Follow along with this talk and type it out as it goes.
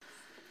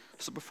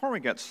So before we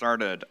get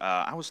started,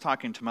 I was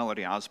talking to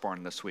Melody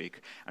Osborne this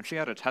week, and she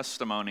had a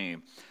testimony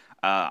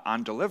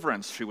on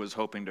deliverance she was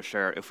hoping to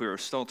share if we were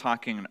still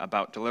talking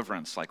about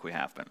deliverance like we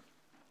have been.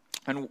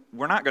 And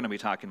we're not going to be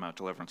talking about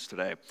deliverance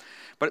today,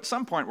 but at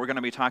some point we're going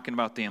to be talking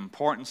about the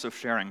importance of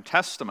sharing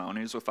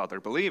testimonies with other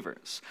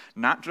believers.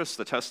 Not just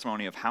the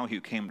testimony of how you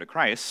came to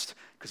Christ,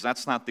 because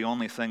that's not the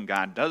only thing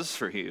God does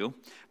for you,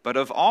 but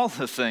of all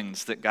the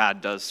things that God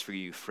does for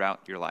you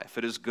throughout your life.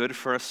 It is good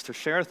for us to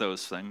share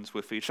those things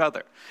with each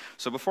other.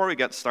 So before we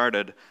get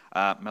started,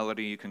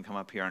 Melody, you can come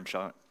up here and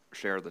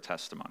share the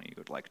testimony you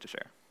would like to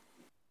share.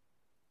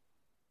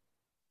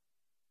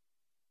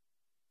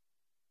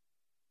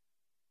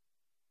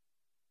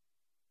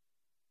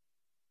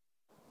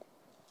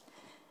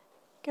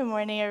 Good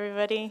morning,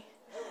 everybody.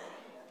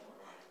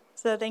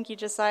 So thank you,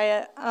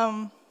 Josiah.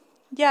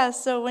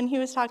 So when he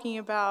was talking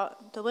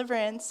about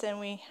deliverance and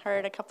we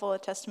heard a couple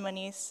of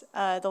testimonies,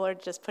 the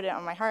Lord just put it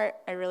on my heart.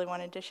 I really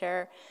wanted to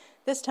share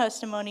this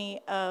testimony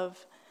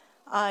of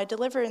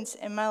deliverance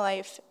in my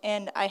life.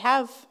 And I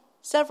have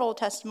several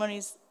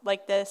testimonies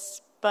like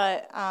this,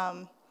 but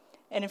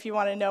and if you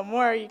want to know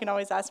more, you can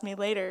always ask me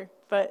later.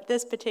 But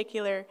this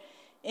particular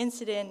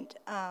incident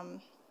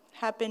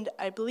happened,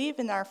 I believe,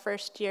 in our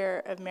first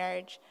year of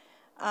marriage.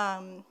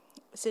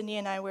 Cindy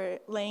and I were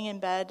laying in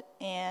bed,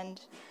 and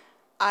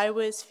I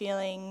was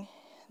feeling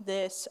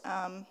this,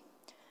 I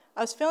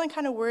was feeling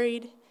kind of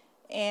worried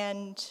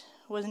and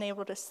wasn't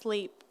able to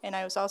sleep. And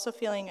I was also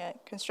feeling a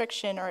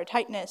constriction or a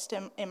tightness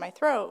in my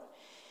throat.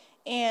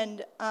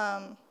 And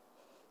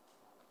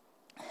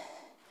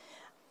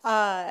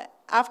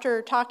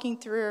after talking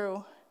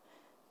through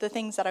the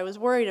things that I was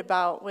worried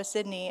about with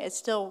Sydney, it's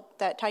still,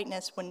 that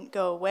tightness wouldn't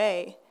go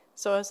away.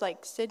 So I was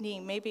like, Sydney,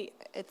 maybe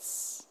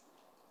it's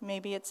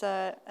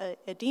a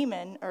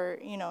demon or,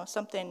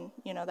 something,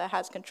 that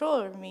has control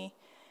over me.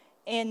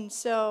 And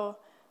so,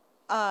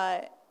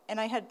 and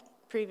I had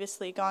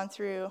previously gone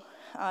through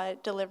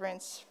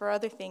deliverance for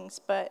other things,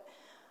 but,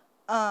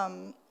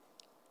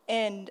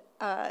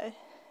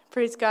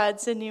 praise God,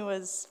 Sydney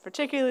was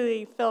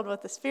particularly filled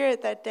with the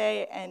Spirit that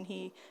day, and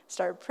he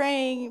started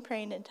praying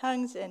in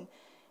tongues, and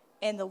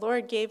the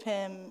Lord gave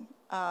him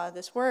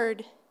this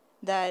word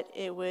that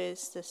it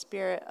was the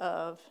spirit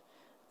of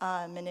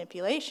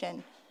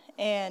manipulation.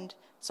 And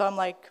so I'm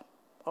like,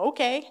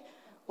 okay,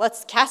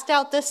 let's cast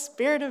out this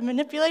spirit of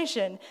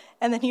manipulation.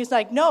 And then he was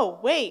like, no,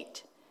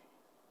 wait,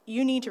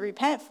 you need to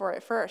repent for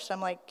it first.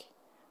 I'm like,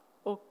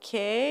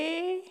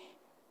 okay,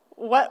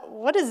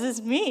 what does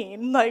this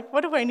mean? Like,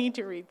 what do I need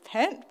to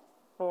repent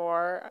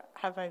for?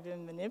 Have I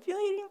been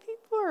manipulating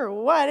people, or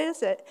what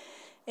is it?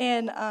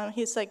 And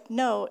he's like,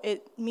 no,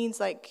 it means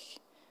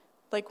like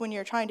when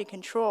you're trying to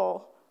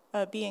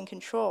be in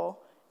control.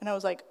 And I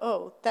was like,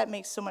 oh, that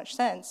makes so much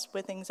sense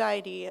with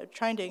anxiety,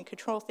 trying to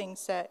control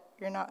things that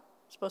you're not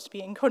supposed to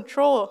be in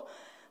control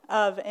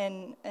of,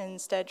 and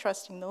instead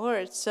trusting the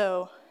Lord.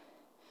 So,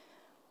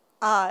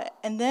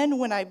 and then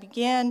when I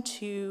began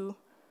to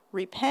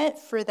repent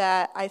for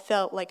that, I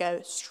felt like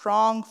a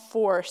strong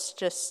force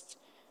just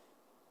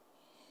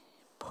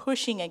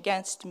pushing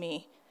against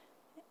me.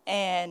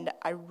 And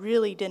I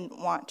really didn't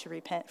want to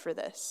repent for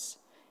this.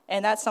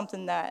 And that's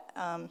something that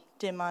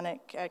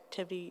demonic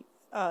activity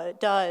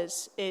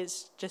does,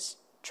 is just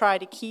try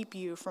to keep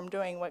you from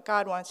doing what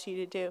God wants you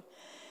to do.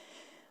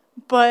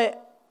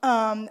 But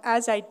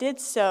as I did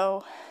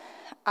so,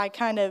 I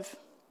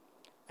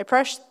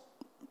pressed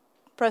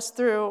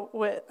through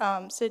with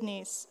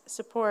Sydney's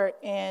support,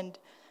 and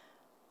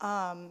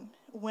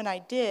when I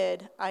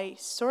did, I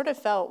sort of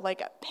felt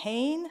like a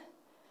pain.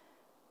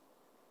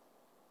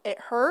 It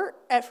hurt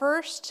at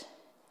first,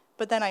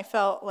 but then I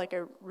felt like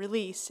a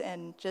release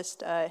and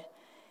just a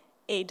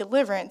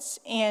deliverance.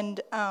 And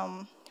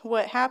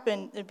what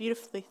happened, the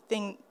beautiful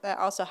thing that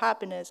also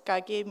happened, is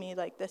God gave me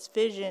like this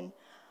vision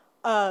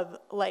of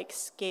like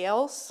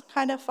scales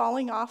kind of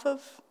falling off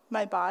of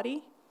my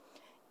body.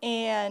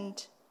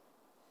 And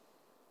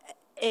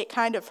it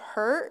kind of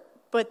hurt,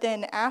 but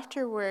then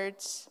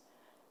afterwards,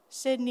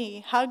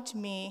 Sydney hugged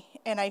me,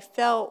 and I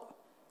felt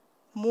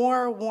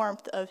more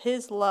warmth of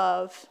his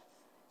love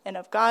and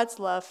of God's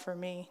love for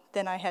me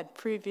than I had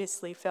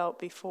previously felt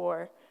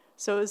before.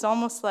 So it was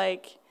almost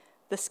like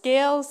the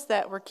scales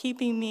that were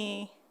keeping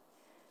me,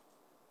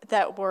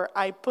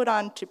 I put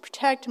on to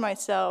protect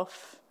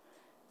myself,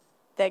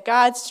 that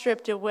God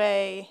stripped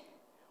away,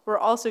 were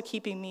also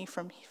keeping me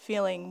from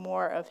feeling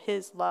more of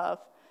his love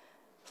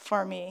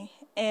for me.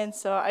 And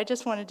so I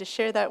just wanted to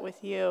share that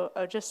with you,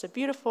 of just a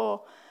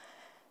beautiful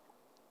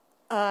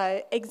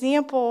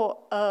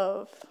example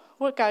of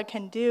what God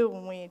can do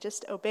when we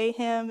just obey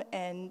him,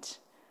 and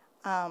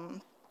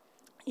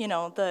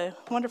the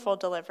wonderful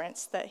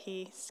deliverance that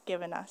he's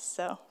given us.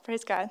 So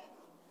praise God.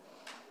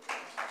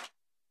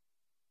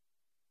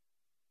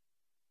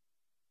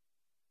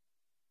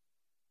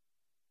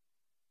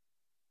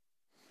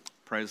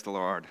 Praise the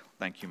Lord.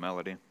 Thank you,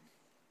 Melody.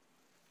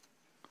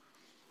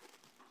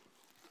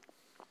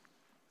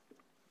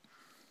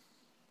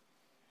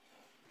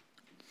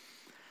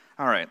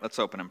 All right, let's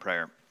open in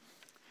prayer.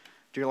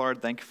 Dear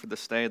Lord, thank you for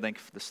this day. Thank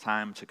you for this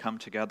time to come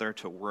together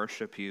to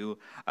worship you,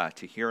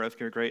 to hear of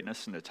your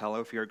greatness and to tell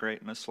of your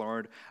greatness,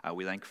 Lord.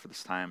 We thank you for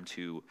this time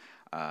to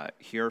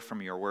hear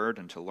from your word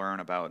and to learn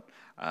about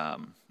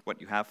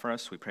what you have for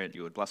us. We pray that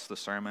you would bless the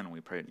sermon, and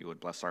we pray that you would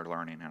bless our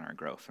learning and our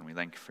growth. And we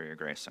thank you for your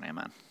grace, and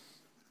amen.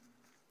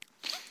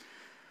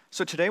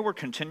 So today we're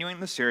continuing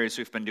the series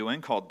we've been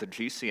doing called the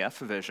GCF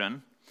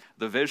Vision.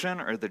 The vision,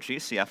 or the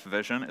GCF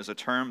vision, is a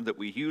term that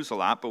we use a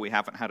lot, but we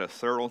haven't had a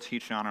thorough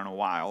teaching on in a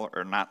while,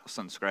 or not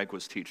since Greg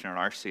was teaching at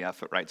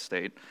RCF at Wright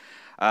State.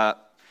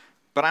 But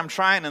I'm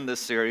trying in this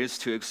series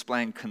to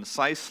explain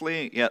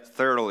concisely yet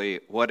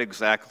thoroughly what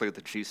exactly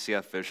the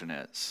GCF vision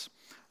is.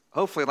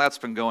 Hopefully that's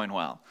been going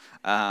well.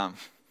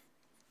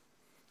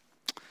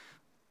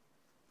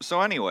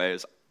 So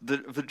anyways, the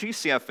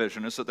GCF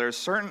vision is that there are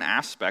certain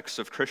aspects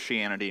of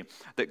Christianity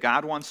that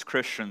God wants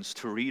Christians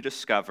to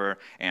rediscover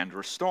and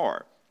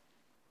restore.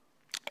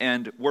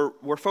 And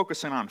we're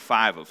focusing on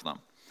 5 of them.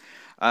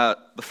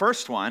 The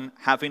first one,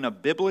 having a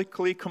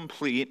biblically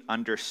complete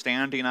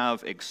understanding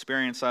of,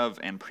 experience of,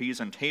 and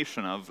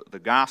presentation of the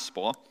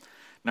gospel.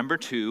 Number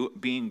 2,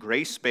 being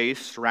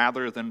grace-based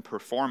rather than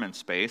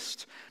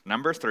performance-based.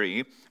 Number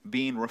 3,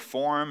 being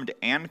reformed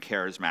and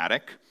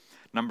charismatic.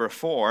 Number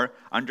 4,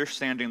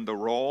 understanding the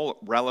role,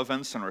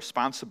 relevance, and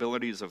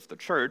responsibilities of the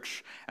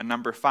church. And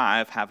number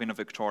 5, having a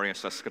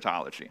victorious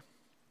eschatology.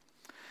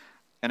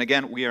 And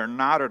again, we are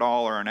not at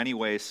all or in any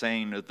way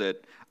saying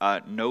that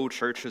no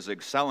churches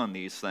excel in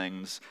these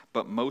things,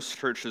 but most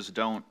churches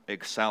don't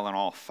excel in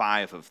all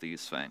 5 of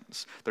these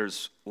things.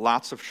 There's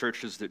lots of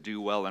churches that do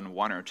well in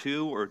 1 or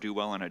 2 or do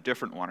well in a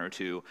different 1 or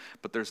 2,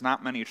 but there's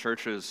not many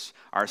churches,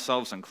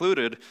 ourselves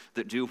included,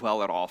 that do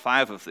well at all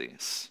 5 of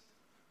these.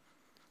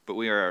 But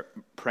we are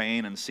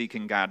praying and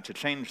seeking God to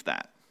change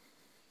that.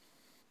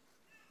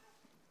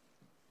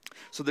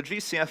 So the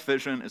GCF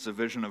vision is a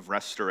vision of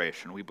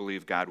restoration. We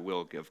believe God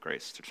will give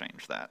grace to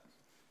change that.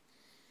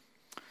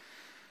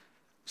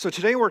 So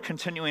today we're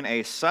continuing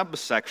a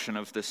subsection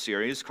of this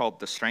series called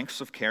the Strengths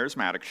of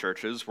Charismatic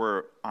Churches.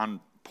 We're on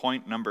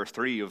point number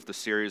 3 of the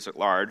series at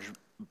large,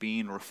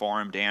 being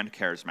reformed and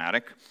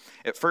charismatic.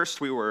 At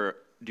first we were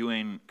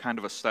doing kind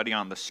of a study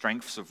on the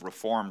strengths of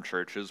reformed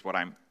churches, what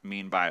I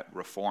mean by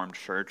reformed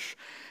church.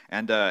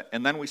 And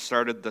then we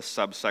started the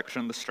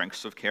subsection, the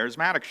Strengths of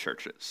Charismatic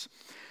Churches.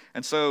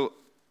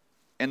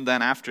 And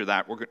then after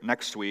that,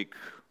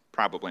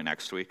 probably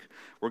next week,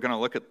 we're going to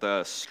look at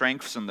the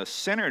strengths and the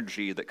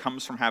synergy that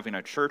comes from having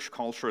a church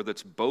culture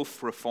that's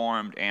both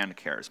reformed and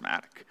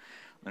charismatic.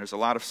 There's a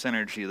lot of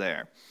synergy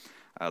there.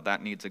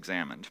 That needs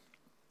examined.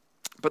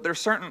 But there are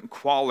certain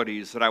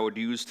qualities that I would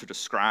use to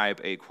describe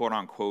a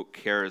quote-unquote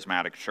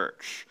charismatic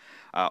church.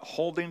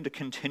 Holding to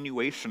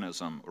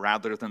continuationism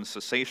rather than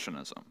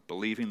cessationism,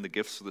 believing the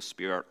gifts of the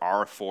Spirit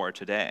are for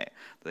today,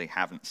 they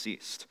haven't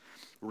ceased.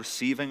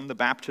 Receiving the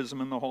baptism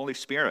in the Holy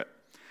Spirit,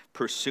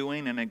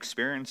 pursuing and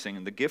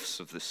experiencing the gifts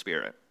of the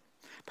Spirit,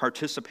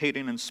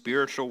 participating in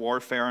spiritual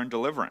warfare and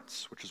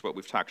deliverance, which is what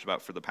we've talked about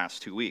for the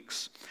past 2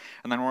 weeks.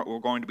 And then what we're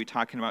going to be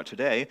talking about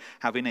today,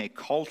 having a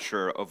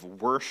culture of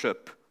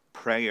worship,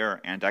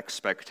 prayer, and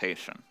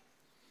expectation.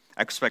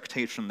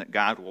 Expectation that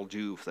God will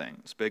do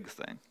things, big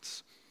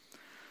things.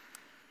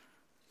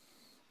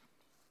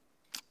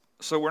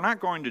 So I'm not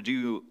going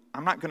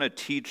to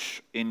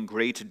teach in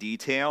great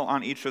detail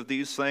on each of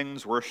these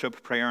things,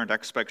 worship, prayer, and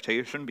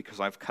expectation, because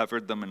I've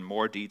covered them in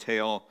more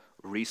detail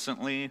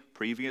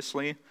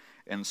previously,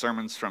 in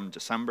sermons from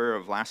December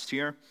of last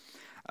year.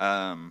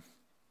 But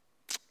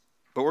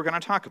we're going to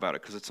talk about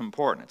it because it's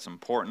important. It's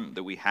important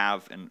that we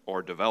have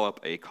or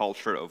develop a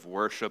culture of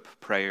worship,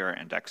 prayer,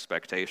 and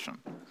expectation.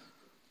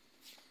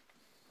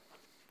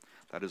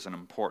 That is an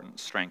important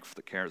strength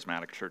that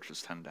charismatic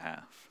churches tend to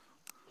have.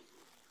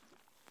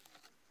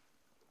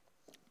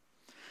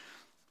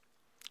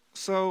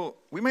 So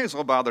we may as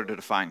well bother to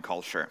define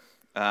culture.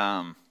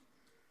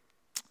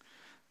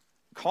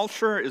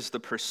 Culture is the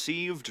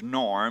perceived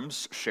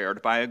norms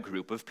shared by a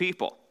group of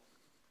people.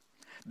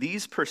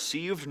 These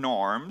perceived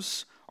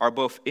norms are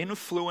both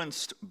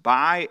influenced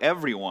by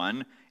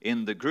everyone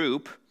in the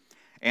group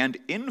and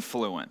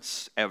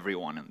influence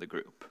everyone in the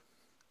group.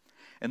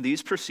 And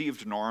these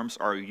perceived norms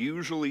are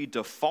usually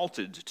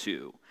defaulted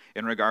to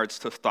in regards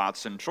to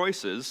thoughts and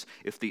choices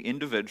if the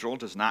individual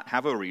does not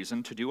have a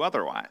reason to do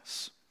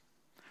otherwise.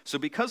 So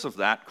because of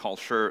that,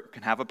 culture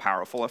can have a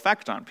powerful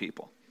effect on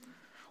people.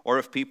 Or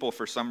if people,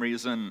 for some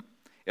reason,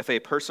 if a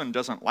person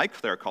doesn't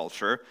like their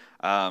culture,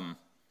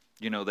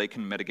 they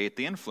can mitigate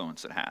the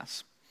influence it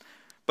has.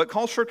 But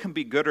culture can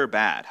be good or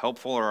bad,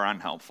 helpful or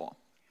unhelpful.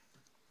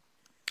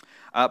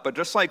 But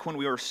just like when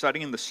we were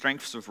studying the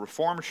strengths of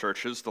Reformed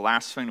churches, the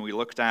last thing we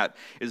looked at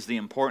is the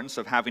importance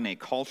of having a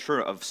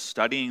culture of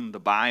studying the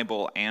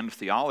Bible and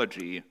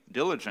theology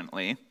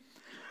diligently.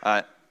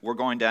 We're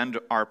going to end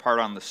our part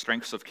on the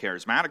strengths of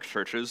charismatic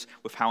churches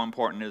with how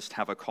important it is to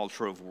have a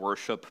culture of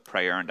worship,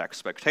 prayer, and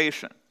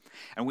expectation.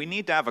 And we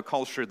need to have a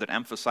culture that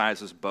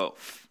emphasizes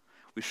both.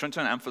 We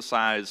shouldn't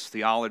emphasize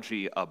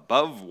theology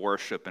above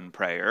worship and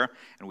prayer,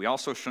 and we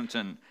also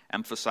shouldn't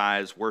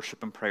emphasize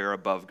worship and prayer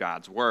above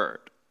God's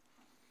word.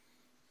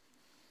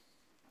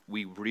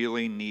 We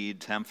really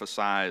need to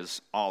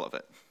emphasize all of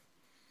it.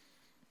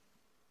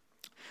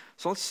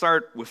 So let's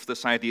start with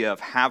this idea of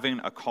having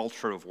a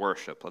culture of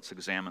worship. Let's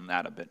examine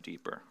that a bit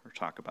deeper, or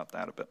talk about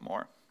that a bit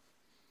more.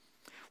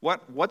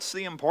 What's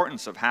the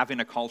importance of having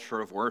a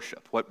culture of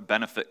worship? What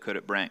benefit could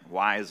it bring?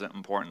 Why is it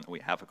important that we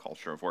have a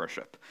culture of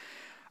worship?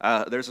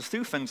 There's a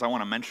few things I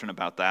want to mention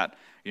about that,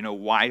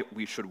 why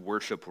we should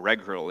worship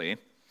regularly.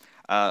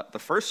 The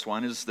first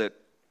one is that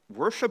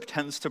worship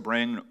tends to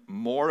bring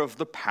more of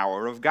the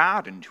power of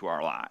God into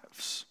our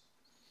lives.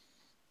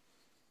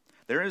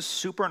 There is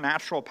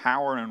supernatural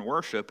power in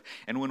worship,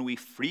 and when we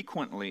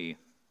frequently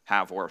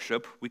have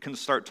worship, we can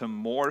start to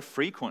more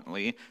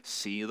frequently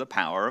see the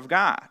power of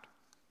God.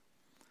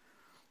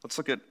 Let's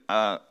look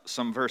at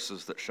some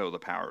verses that show the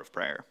power of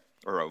prayer,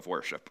 or of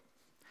worship.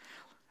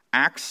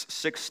 Acts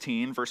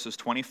 16, verses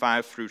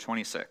 25 through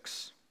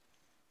 26.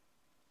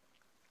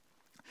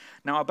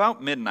 Now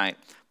about midnight,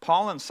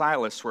 Paul and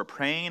Silas were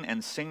praying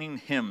and singing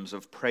hymns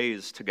of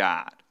praise to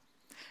God,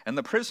 and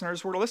the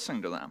prisoners were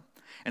listening to them.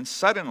 And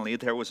suddenly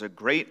there was a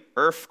great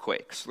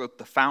earthquake, so that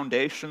the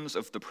foundations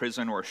of the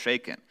prison were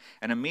shaken,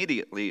 and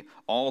immediately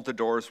all the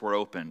doors were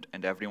opened,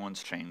 and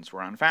everyone's chains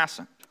were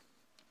unfastened.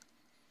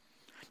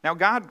 Now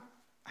God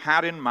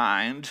had in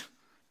mind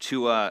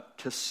to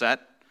set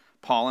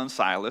Paul and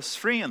Silas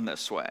free in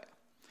this way.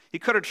 He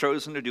could have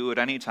chosen to do it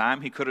any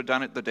time. He could have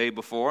done it the day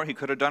before. He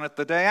could have done it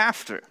the day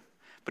after.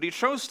 But he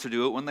chose to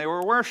do it when they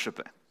were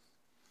worshiping.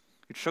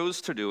 He chose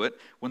to do it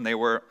when they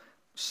were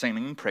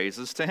singing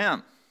praises to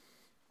him.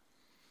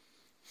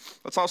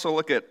 Let's also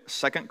look at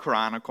 2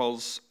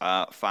 Chronicles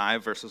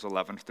 5, verses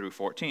 11 through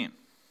 14.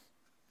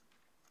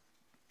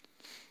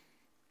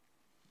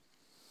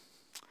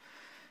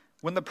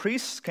 When the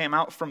priests came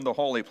out from the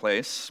holy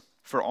place,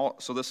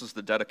 so this is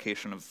the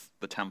dedication of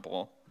the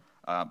temple,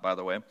 by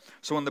the way.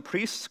 So when the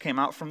priests came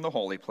out from the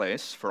holy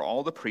place, for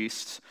all the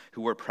priests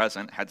who were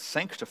present had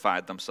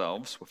sanctified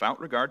themselves without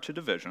regard to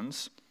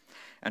divisions,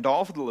 and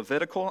all of the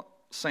Levitical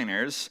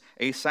singers,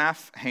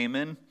 Asaph,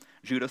 Heman,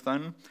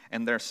 Jeduthun,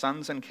 and their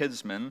sons and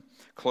kinsmen,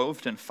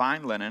 clothed in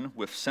fine linen,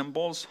 with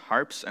cymbals,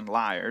 harps, and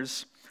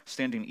lyres,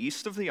 standing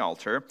east of the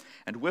altar,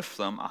 and with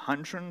them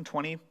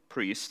 120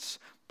 priests,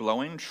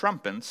 blowing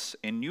trumpets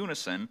in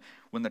unison,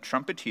 when the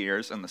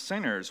trumpeters and the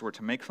singers were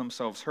to make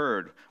themselves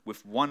heard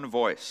with one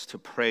voice to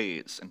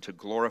praise and to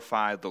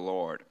glorify the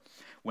Lord,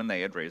 when they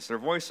had raised their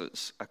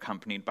voices,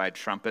 accompanied by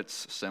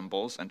trumpets,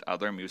 cymbals, and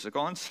other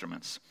musical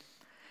instruments.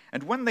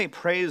 And when they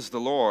praised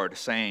the Lord,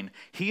 saying,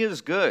 "He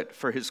is good,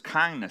 for his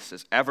kindness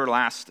is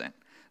everlasting,"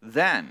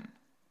 then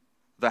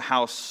the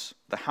house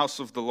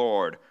of the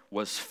Lord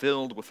was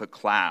filled with a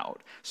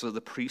cloud, so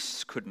the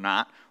priests could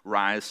not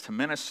rise to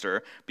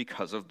minister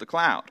because of the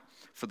cloud,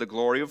 for the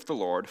glory of the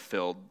Lord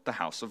filled the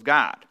house of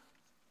God.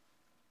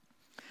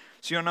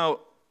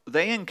 So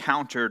they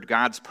encountered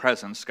God's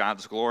presence,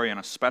 God's glory in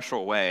a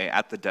special way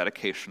at the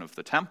dedication of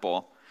the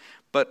temple,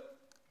 but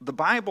the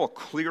Bible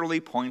clearly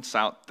points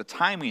out the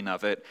timing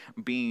of it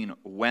being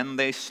when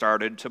they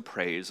started to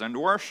praise and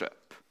worship.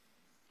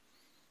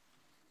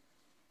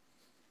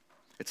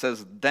 It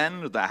says,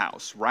 then the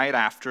house, right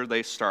after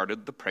they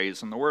started the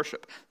praise and the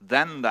worship.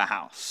 Then the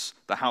house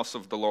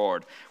of the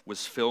Lord,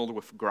 was filled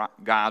with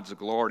God's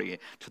glory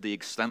to the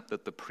extent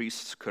that the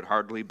priests could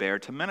hardly bear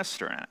to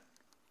minister in it.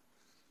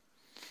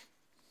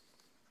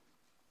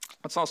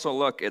 Let's also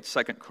look at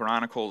 2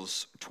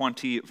 Chronicles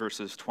 20,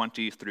 verses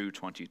 20 through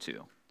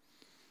 22.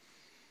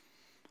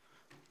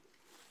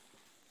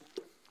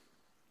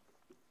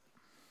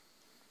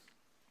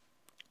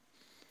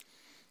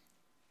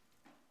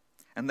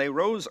 And they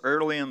rose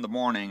early in the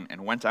morning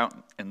and went out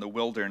in the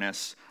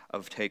wilderness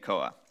of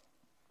Tekoa.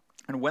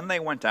 And when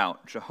they went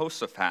out,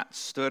 Jehoshaphat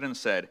stood and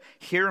said,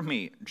 "Hear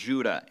me,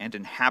 Judah and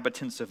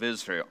inhabitants of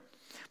Israel.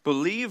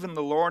 Believe in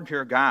the Lord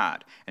your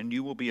God, and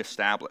you will be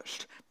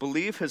established.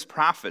 Believe his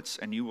prophets,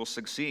 and you will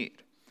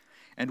succeed."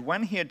 And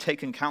when he had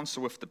taken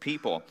counsel with the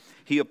people,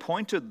 he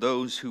appointed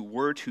those who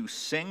were to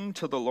sing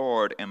to the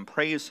Lord and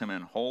praise him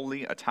in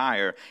holy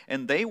attire,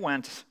 and they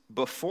went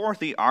before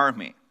the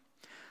army.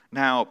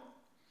 Now,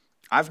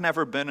 I've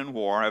never been in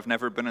war, I've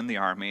never been in the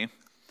army,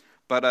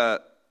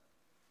 but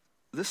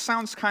this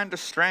sounds kind of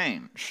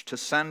strange to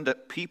send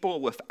people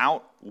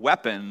without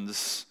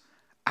weapons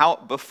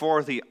out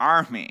before the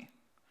army,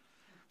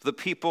 the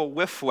people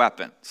with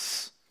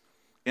weapons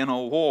in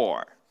a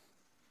war.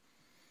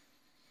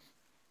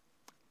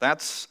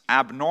 That's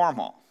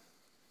abnormal.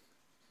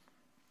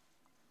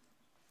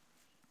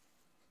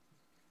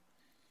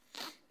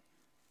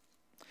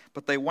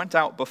 But they went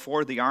out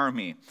before the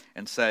army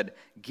and said,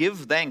 "Give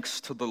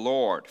thanks to the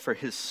Lord, for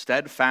his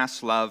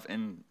steadfast love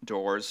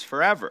endures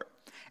forever."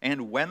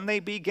 And when they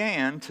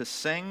began to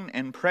sing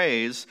and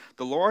praise,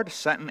 the Lord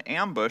set an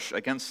ambush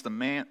against the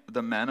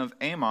men of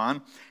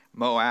Ammon,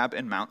 Moab,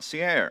 and Mount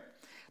Seir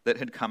that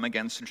had come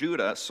against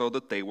Judah, so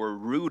that they were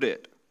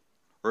routed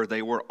or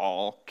they were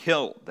all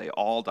killed. They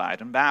all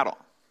died in battle.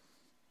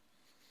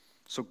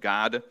 So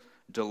God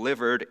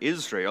delivered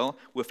Israel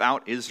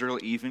without Israel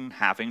even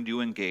having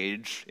to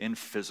engage in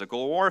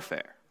physical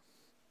warfare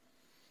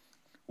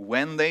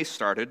when they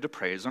started to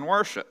praise and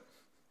worship.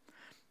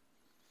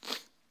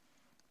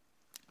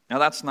 Now,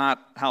 that's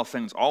not how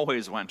things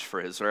always went for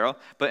Israel,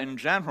 but in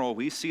general,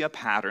 we see a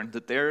pattern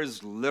that there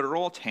is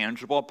literal,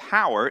 tangible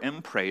power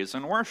in praise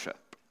and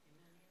worship.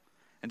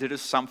 And it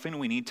is something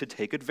we need to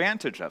take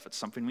advantage of. It's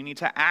something we need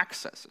to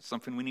access. It's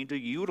something we need to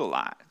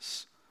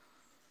utilize.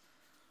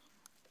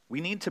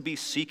 We need to be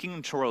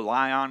seeking to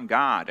rely on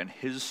God and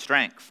His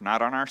strength,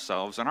 not on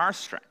ourselves and our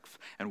strength.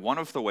 And one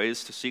of the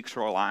ways to seek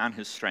to rely on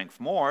His strength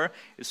more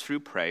is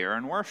through prayer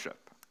and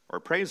worship, or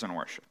praise and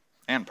worship,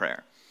 and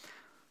prayer.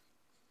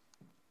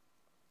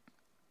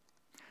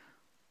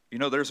 You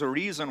know, there's a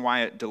reason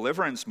why at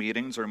deliverance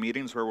meetings or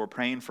meetings where we're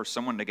praying for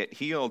someone to get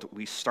healed,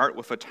 we start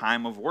with a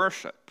time of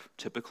worship,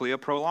 typically a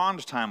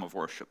prolonged time of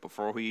worship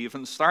before we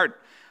even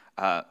start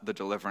the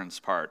deliverance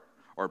part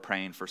or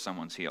praying for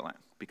someone's healing,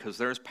 because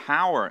there's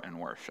power in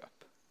worship.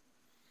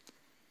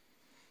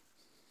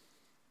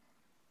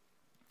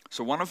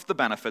 So one of the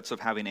benefits of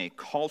having a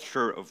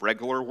culture of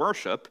regular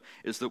worship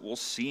is that we'll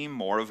see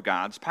more of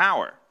God's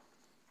power.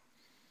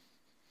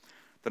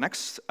 The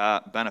next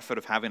benefit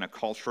of having a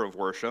culture of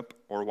worship,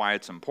 or why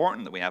it's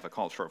important that we have a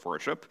culture of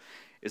worship,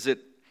 is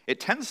it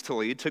tends to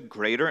lead to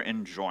greater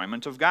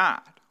enjoyment of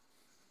God.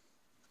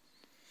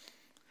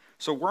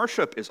 So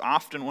worship is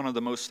often one of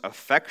the most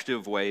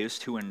effective ways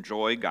to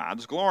enjoy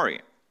God's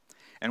glory.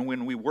 And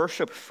when we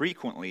worship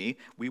frequently,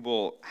 we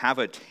will have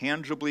a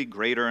tangibly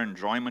greater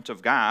enjoyment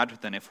of God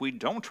than if we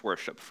don't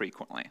worship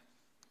frequently.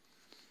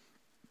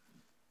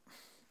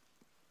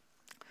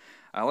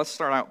 Let's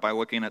start out by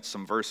looking at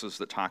some verses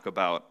that talk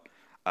about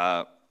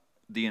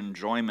the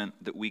enjoyment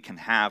that we can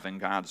have in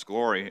God's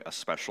glory,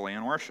 especially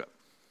in worship.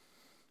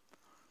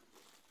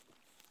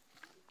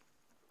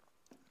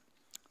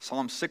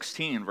 Psalm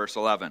 16, verse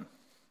 11.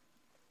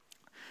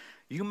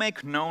 You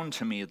make known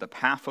to me the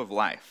path of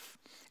life.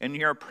 In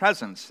your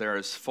presence there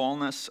is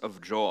fullness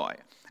of joy.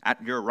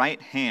 At your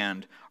right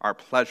hand are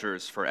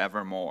pleasures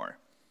forevermore.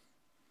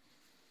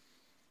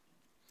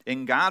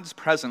 In God's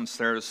presence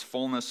there is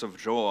fullness of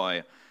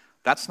joy.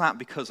 That's not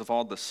because of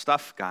all the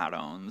stuff God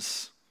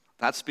owns.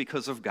 That's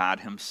because of God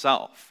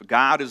Himself.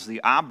 God is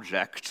the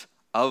object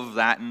of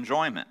that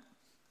enjoyment.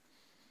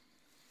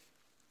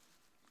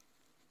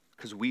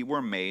 Because we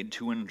were made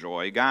to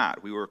enjoy God.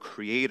 We were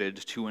created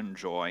to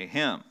enjoy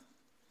Him.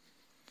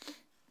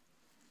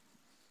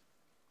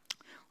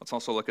 Let's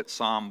also look at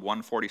Psalm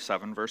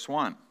 147, verse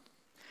 1.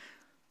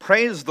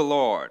 Praise the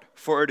Lord,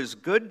 for it is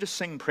good to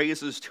sing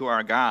praises to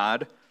our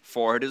God,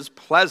 for it is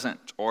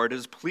pleasant, or it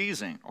is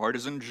pleasing, or it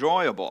is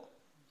enjoyable,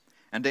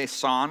 and a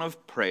song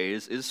of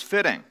praise is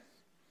fitting.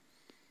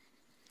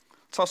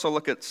 Let's also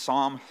look at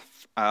Psalm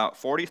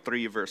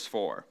 43, verse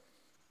 4.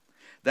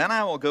 Then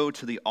I will go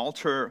to the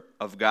altar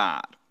of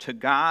God, to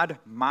God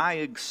my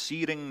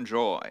exceeding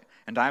joy,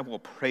 and I will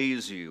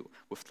praise you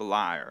with the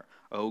lyre,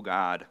 O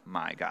God,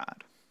 my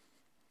God.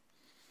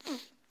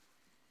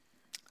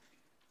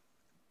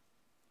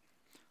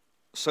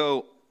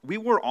 So we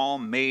were all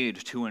made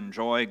to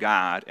enjoy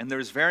God, and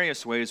there's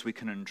various ways we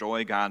can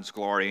enjoy God's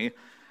glory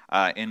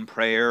in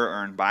prayer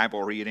or in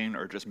Bible reading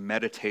or just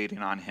meditating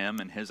on Him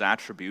and His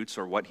attributes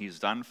or what He's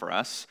done for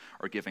us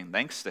or giving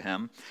thanks to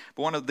Him.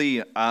 But one of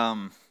the,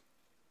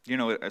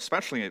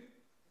 especially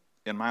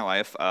in my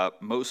life,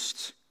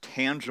 most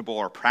tangible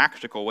or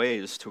practical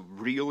ways to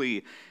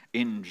really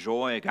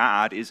enjoy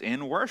God is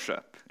in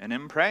worship and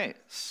in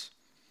praise.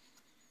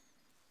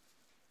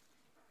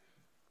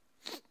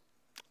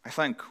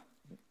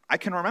 I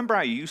can remember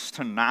I used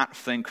to not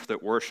think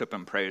that worship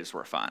and praise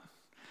were fun.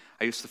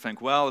 I used to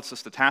think, well, it's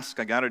just a task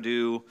I got to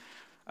do.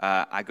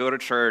 I go to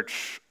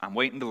church. I'm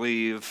waiting to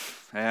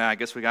leave. I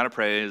guess we got to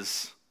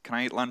praise. Can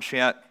I eat lunch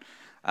yet?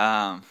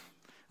 And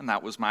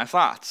that was my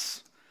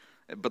thoughts.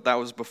 But that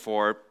was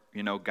before,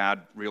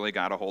 God really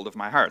got a hold of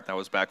my heart. That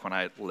was back when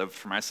I lived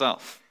for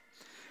myself.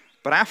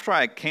 But after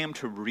I came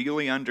to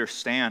really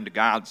understand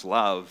God's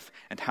love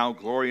and how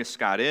glorious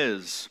God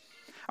is,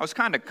 I was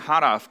kind of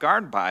caught off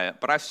guard by it,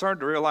 but I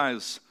started to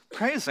realize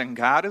praising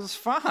God is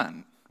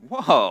fun.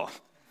 Whoa,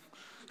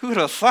 who'd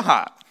have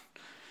thought?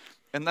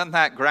 And then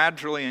that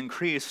gradually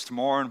increased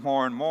more and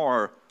more and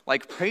more.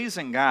 Like,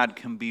 praising God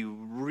can be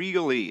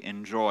really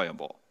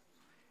enjoyable.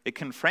 It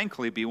can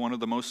frankly be one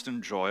of the most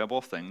enjoyable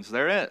things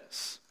there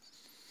is.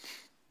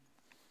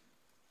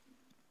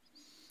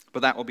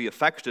 But that will be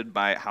affected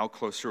by how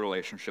close your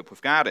relationship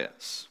with God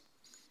is.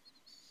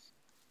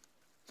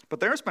 But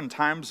there's been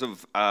times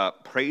of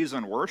praise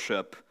and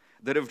worship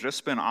that have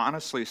just been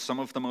honestly some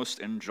of the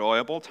most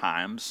enjoyable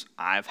times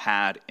I've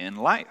had in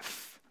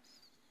life.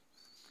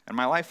 And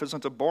my life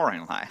isn't a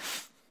boring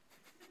life.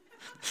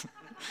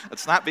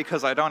 It's not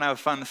because I don't have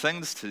fun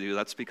things to do.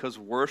 That's because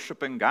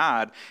worshiping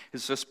God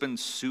has just been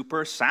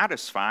super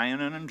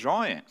satisfying and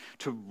enjoying.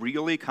 To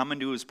really come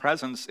into His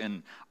presence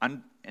and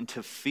and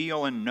to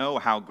feel and know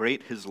how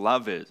great his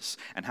love is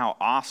and how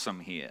awesome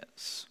he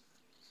is.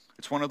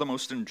 It's one of the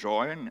most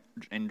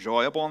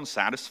enjoyable and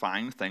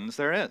satisfying things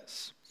there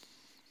is.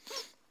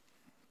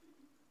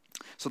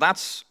 So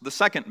that's the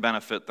second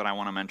benefit that I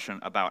want to mention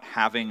about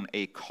having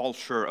a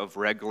culture of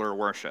regular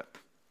worship.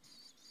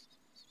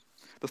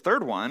 The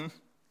third one,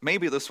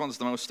 maybe this one's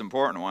the most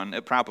important one,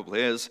 it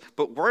probably is,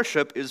 but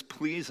worship is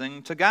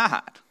pleasing to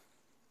God.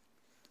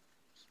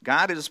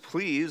 God is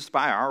pleased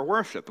by our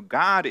worship.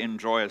 God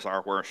enjoys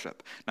our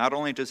worship. Not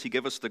only does he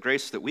give us the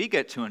grace that we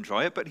get to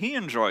enjoy it, but he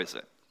enjoys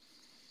it.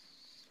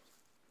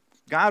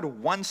 God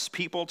wants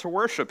people to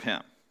worship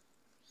him.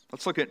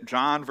 Let's look at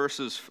John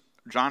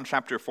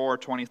chapter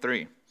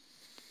 4:23.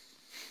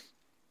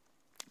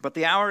 But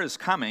the hour is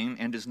coming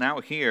and is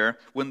now here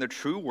when the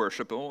true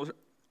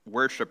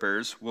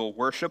worshipers will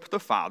worship the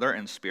Father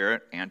in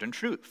spirit and in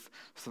truth.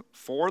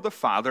 For the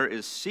Father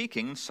is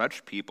seeking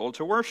such people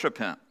to worship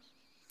him.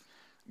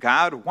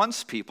 God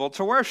wants people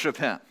to worship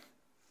him.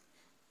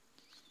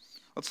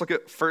 Let's look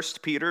at 1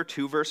 Peter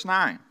 2, verse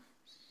 9.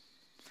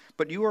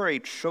 But you are a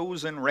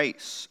chosen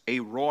race, a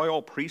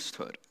royal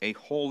priesthood, a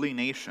holy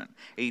nation,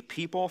 a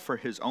people for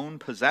his own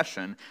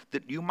possession,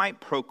 that you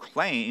might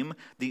proclaim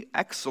the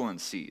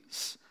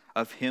excellencies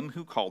of him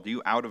who called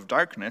you out of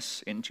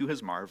darkness into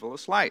his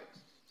marvelous light.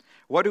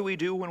 What do we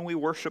do when we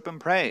worship and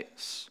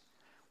praise?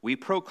 We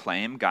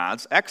proclaim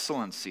God's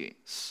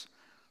excellencies.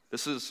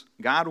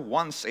 God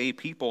wants a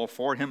people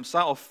for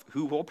himself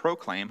who will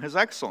proclaim his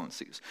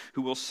excellencies,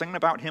 who will sing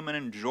about him and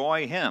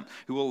enjoy him,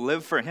 who will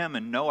live for him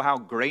and know how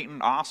great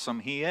and awesome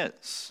he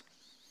is.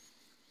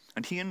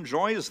 And he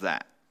enjoys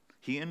that.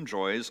 He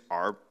enjoys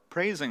our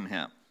praising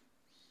him.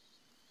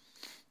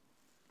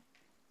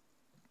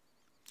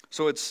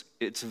 So it's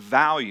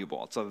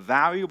valuable. It's a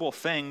valuable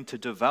thing to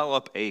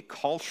develop a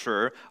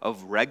culture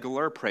of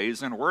regular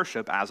praise and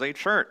worship as a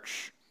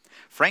church.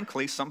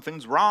 Frankly,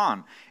 something's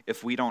wrong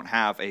if we don't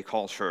have a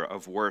culture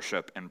of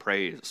worship and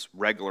praise,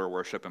 regular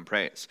worship and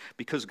praise,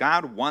 because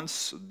God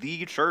wants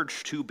the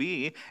church to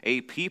be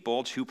a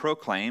people to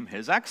proclaim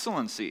his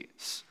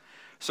excellencies.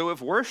 So if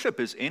worship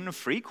is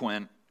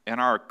infrequent in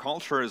our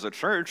culture as a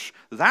church,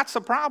 that's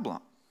a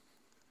problem.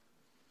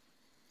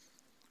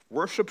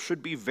 Worship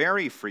should be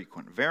very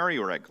frequent, very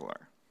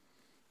regular.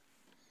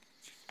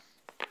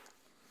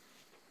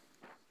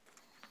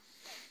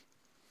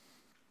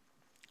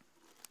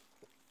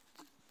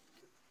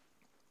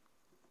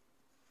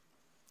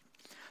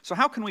 So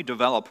how can we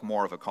develop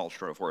more of a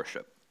culture of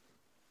worship?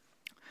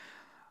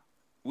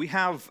 We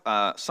have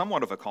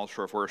somewhat of a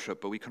culture of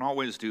worship, but we can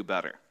always do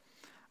better.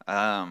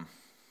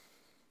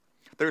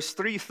 There's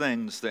three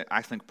things that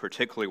I think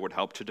particularly would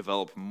help to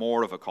develop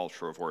more of a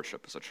culture of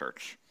worship as a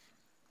church,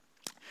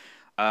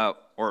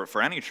 or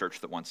for any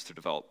church that wants to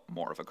develop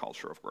more of a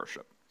culture of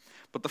worship.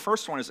 But the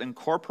first one is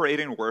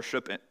incorporating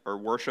worship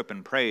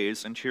and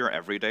praise into your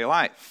everyday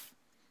life.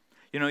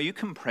 You know, you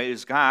can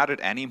praise God at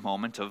any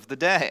moment of the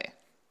day.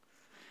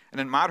 And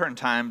in modern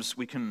times,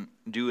 we can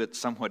do it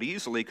somewhat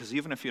easily because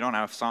even if you don't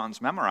have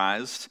songs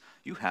memorized,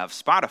 you have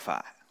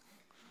Spotify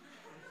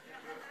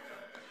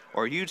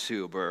or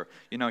YouTube or,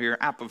 your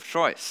app of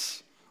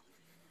choice.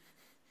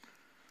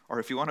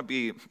 Or if you want to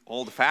be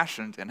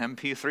old-fashioned, an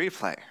MP3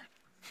 player.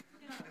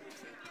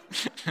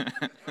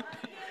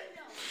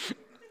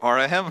 Or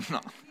a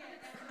hymnal.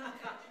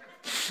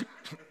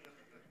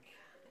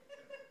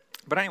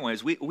 But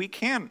anyways, we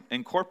can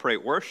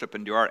incorporate worship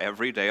into our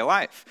everyday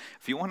life.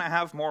 If you want to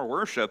have more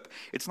worship,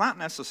 it's not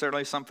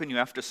necessarily something you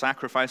have to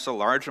sacrifice a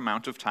large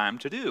amount of time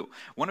to do.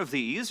 One of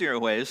the easier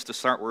ways to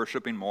start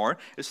worshiping more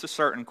is to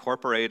start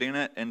incorporating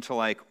it into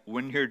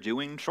when you're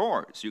doing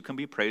chores. You can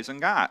be praising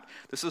God.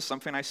 This is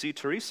something I see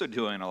Teresa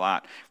doing a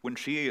lot. When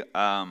she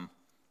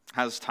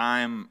has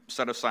time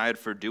set aside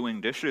for doing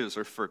dishes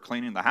or for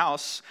cleaning the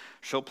house,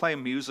 she'll play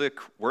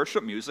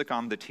worship music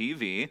on the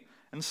TV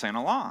and sing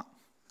along.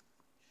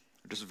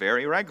 Just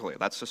very regularly.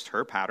 That's just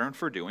her pattern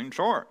for doing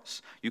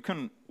chores. You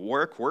can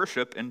work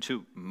worship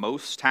into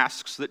most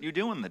tasks that you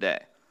do in the day.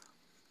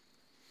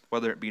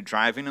 Whether it be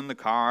driving in the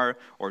car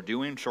or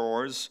doing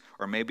chores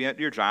or maybe at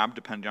your job,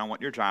 depending on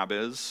what your job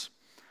is.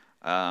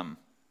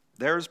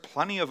 There's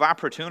plenty of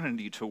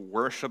opportunity to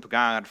worship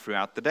God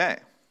throughout the day.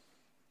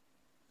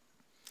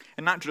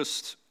 And not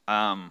just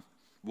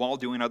while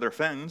doing other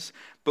things,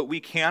 but we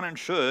can and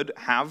should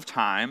have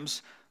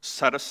times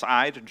set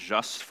aside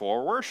just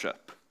for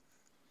worship.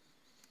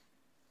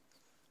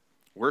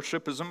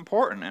 Worship is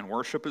important, and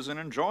worship is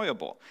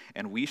enjoyable,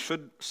 and we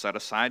should set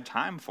aside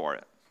time for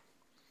it.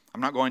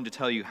 I'm not going to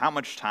tell you how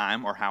much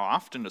time or how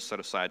often to set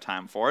aside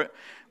time for it,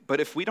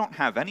 but if we don't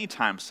have any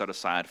time set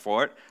aside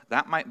for it,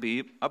 that might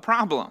be a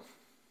problem.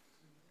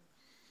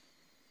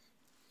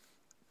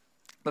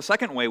 The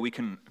second way we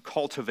can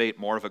cultivate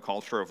more of a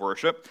culture of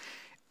worship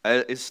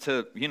is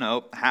to,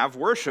 have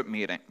worship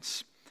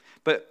meetings.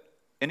 But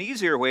an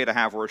easier way to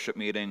have worship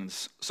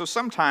meetings, so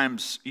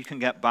sometimes you can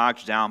get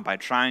bogged down by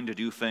trying to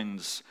do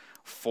things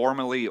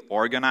formally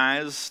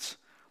organized,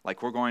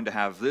 like we're going to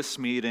have this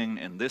meeting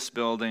in this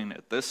building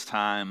at this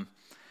time,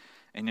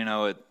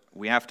 and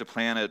we have to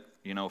plan it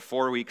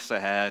 4 weeks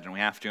ahead, and we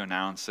have to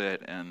announce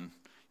it, and,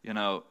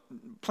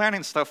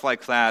 planning stuff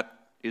like that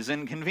is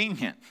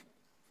inconvenient.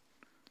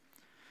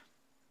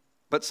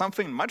 But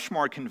something much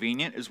more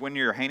convenient is when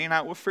you're hanging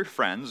out with your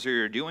friends or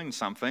you're doing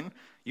something,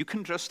 you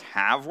can just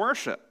have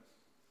worship.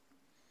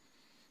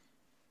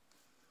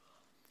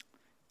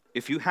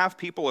 If you have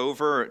people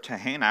over to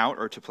hang out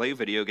or to play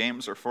video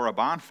games or for a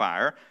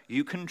bonfire,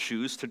 you can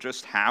choose to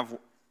just have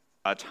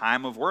a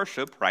time of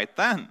worship right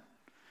then.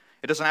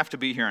 It doesn't have to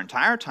be your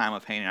entire time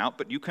of hanging out,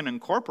 but you can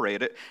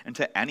incorporate it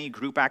into any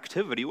group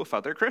activity with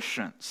other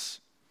Christians.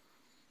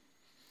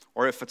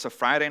 Or if it's a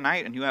Friday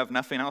night and you have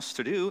nothing else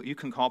to do, you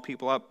can call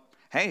people up,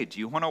 hey, do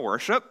you want to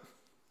worship?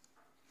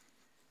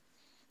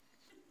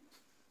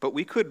 But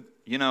we could,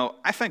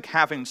 I think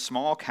having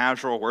small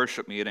casual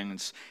worship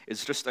meetings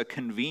is just a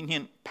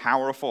convenient,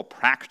 powerful,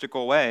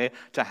 practical way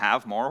to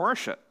have more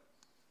worship.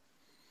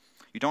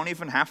 You don't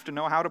even have to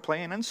know how to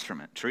play an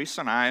instrument.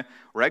 Teresa and I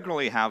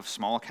regularly have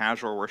small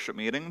casual worship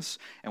meetings,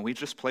 and we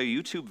just play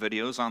YouTube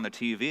videos on the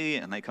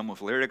TV, and they come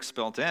with lyrics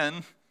built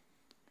in,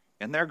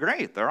 and they're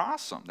great. They're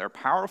awesome. They're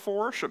powerful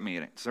worship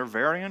meetings. They're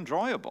very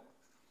enjoyable.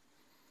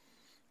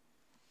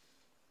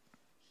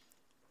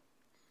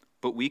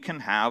 But we can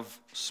have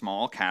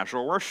small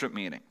casual worship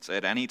meetings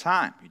at any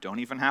time. You don't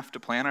even have to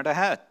plan it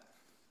ahead.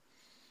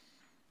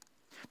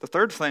 The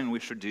third thing we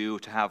should do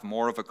to have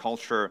more of a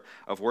culture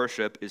of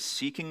worship is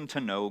seeking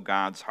to know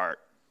God's heart.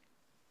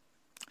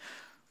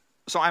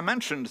 So I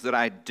mentioned that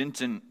I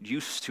didn't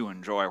used to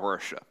enjoy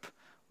worship,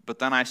 but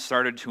then I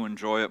started to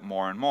enjoy it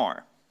more and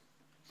more.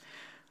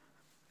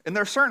 And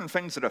there are certain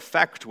things that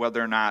affect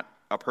whether or not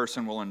a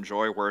person will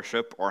enjoy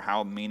worship or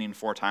how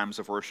meaningful times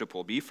of worship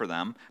will be for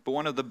them. But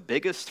one of the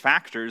biggest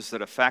factors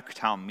that affect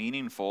how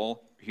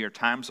meaningful your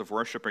times of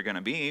worship are going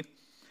to be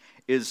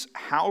is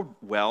how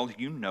well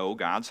you know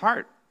God's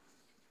heart.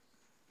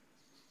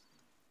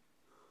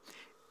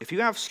 If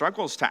you have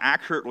struggles to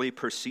accurately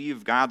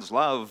perceive God's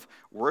love,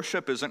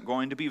 worship isn't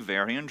going to be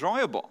very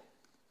enjoyable.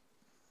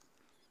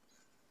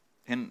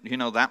 And,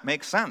 that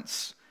makes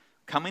sense.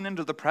 Coming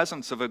into the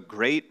presence of a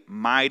great,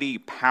 mighty,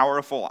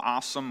 powerful,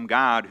 awesome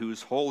God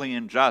who's holy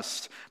and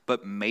just,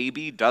 but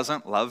maybe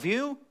doesn't love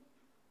you?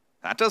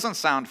 That doesn't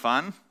sound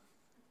fun.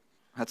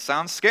 That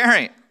sounds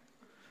scary.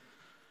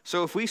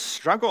 So if we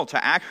struggle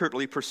to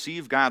accurately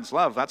perceive God's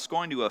love, that's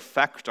going to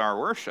affect our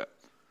worship.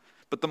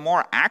 But the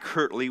more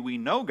accurately we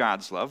know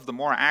God's love, the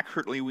more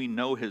accurately we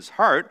know his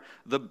heart,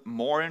 the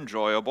more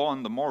enjoyable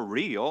and the more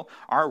real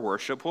our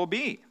worship will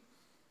be.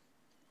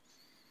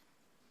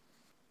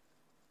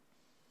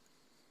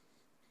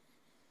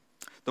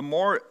 The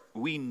more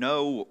we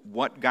know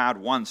what God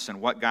wants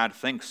and what God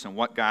thinks and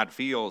what God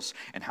feels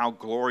and how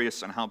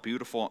glorious and how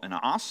beautiful and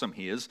awesome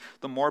he is,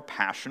 the more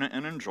passionate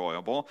and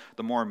enjoyable,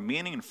 the more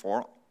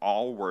meaningful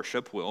all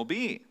worship will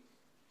be.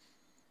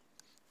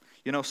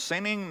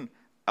 Singing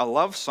a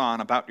love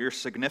song about your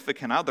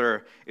significant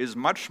other is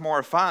much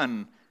more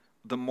fun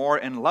the more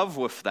in love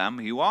with them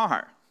you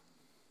are.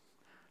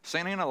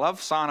 Singing a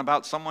love song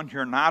about someone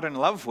you're not in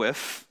love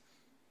with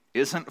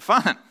isn't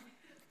fun.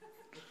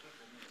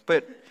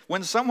 But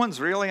when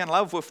someone's really in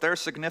love with their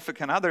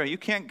significant other, you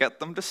can't get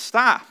them to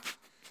stop.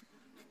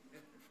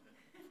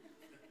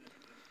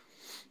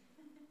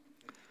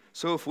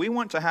 So if we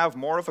want to have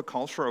more of a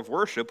culture of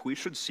worship, we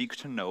should seek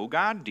to know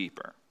God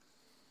deeper.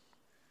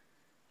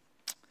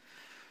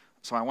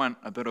 So I went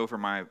a bit over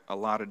my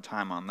allotted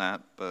time on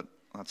that, but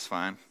that's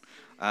fine.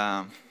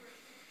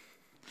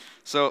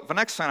 So the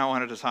next thing I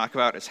wanted to talk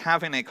about is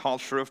having a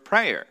culture of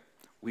prayer.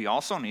 We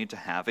also need to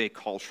have a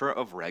culture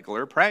of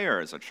regular prayer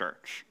as a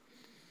church.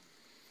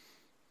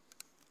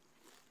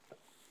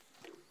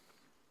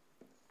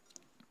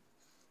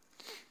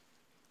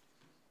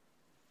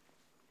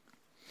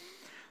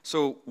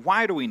 So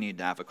why do we need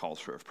to have a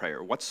culture of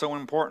prayer? What's so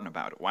important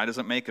about it? Why does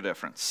it make a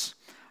difference?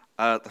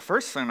 The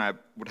first thing I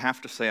would have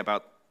to say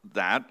about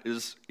that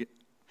is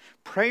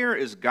prayer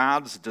is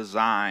God's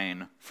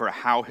design for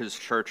how his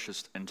church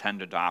is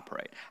intended to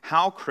operate,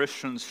 how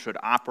Christians should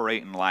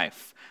operate in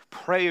life.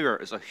 Prayer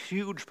is a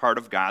huge part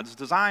of God's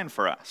design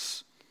for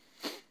us.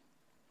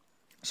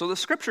 So the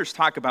scriptures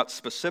talk about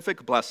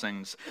specific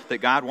blessings that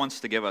God wants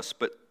to give us,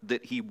 but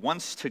that he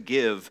wants to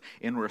give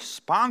in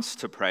response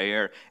to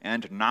prayer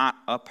and not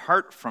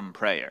apart from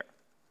prayer.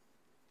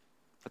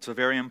 That's a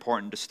very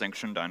important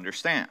distinction to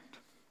understand.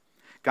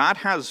 God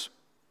has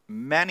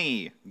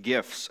many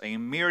gifts, a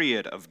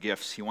myriad of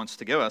gifts he wants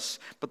to give us,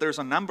 but there's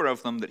a number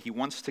of them that he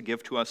wants to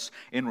give to us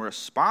in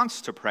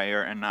response to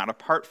prayer and not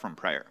apart from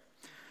prayer.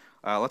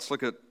 Let's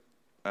look at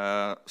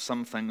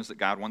some things that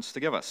God wants to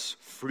give us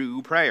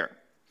through prayer.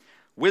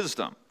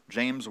 Wisdom,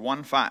 James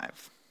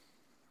 1:5.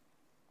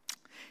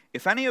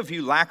 If any of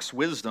you lacks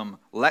wisdom,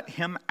 let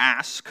him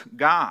ask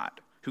God,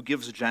 who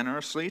gives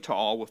generously to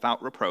all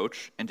without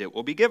reproach, and it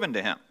will be given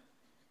to him.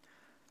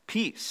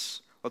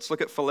 Peace. Let's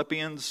look at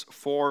Philippians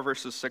 4,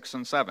 verses 6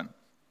 and 7.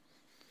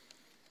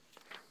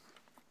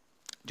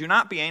 Do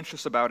not be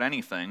anxious about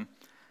anything,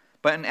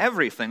 but in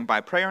everything,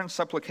 by prayer and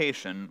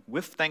supplication,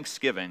 with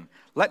thanksgiving,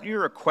 let your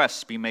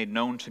requests be made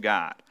known to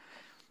God.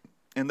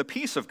 And the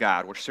peace of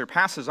God, which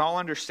surpasses all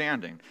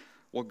understanding,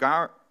 will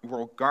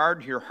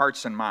guard your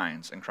hearts and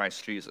minds in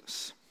Christ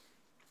Jesus.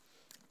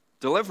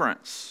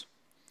 Deliverance.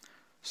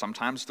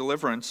 Sometimes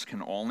deliverance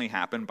can only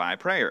happen by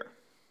prayer.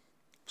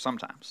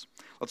 Sometimes.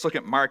 Let's look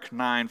at Mark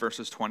 9,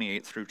 verses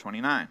 28 through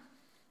 29.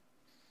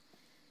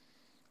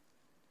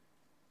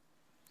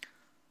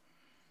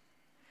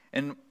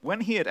 And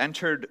when he had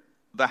entered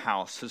the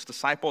house, his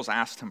disciples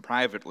asked him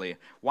privately,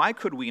 "Why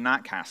could we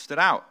not cast it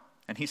out?"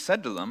 And he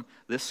said to them,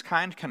 "This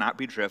kind cannot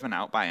be driven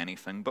out by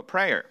anything but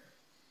prayer."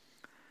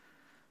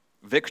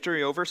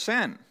 Victory over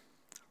sin.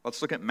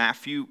 Let's look at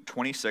Matthew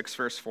 26,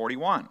 verse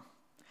 41.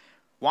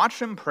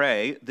 "Watch and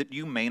pray that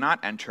you may not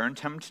enter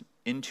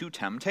into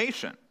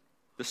temptation.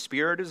 The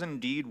spirit is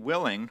indeed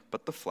willing,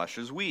 but the flesh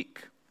is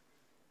weak."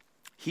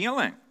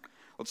 Healing.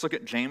 Let's look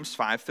at James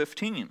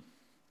 5:15.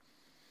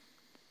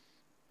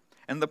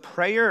 "And the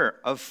prayer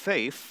of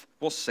faith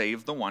will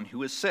save the one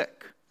who is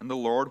sick, and the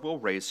Lord will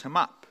raise him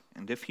up.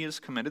 And if he has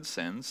committed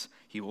sins,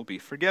 he will be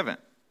forgiven."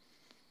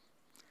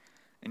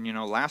 And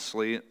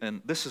lastly,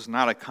 and this is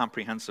not a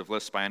comprehensive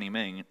list by any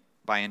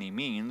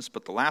means,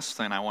 but the last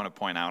thing I want to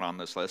point out on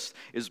this list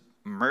is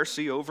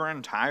mercy over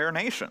entire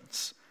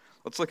nations.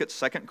 Let's look at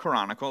 2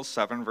 Chronicles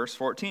 7, verse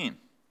 14.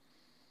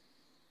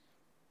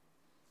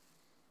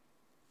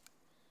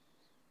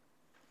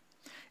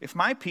 "If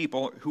my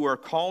people who are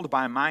called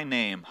by my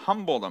name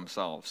humble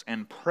themselves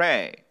and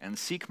pray and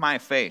seek my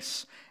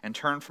face and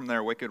turn from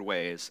their wicked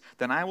ways,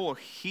 then I will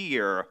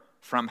hear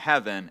from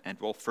heaven and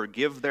will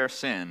forgive their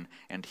sin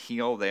and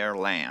heal their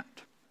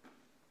land."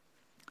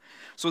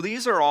 So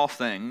these are all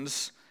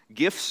things,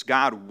 gifts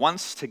God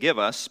wants to give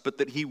us, but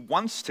that he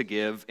wants to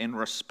give in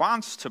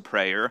response to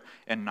prayer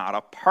and not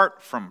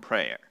apart from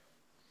prayer.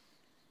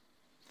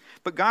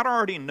 But God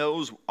already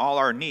knows all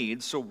our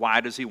needs, so why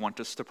does he want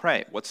us to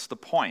pray? What's the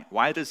point?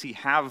 Why does he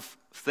have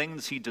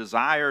things he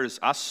desires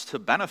us to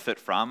benefit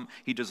from,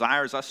 he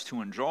desires us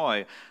to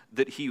enjoy,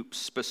 that he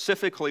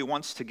specifically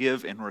wants to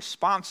give in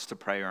response to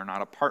prayer,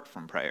 not apart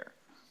from prayer?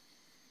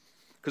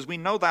 Because we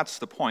know that's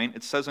the point.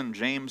 It says in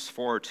James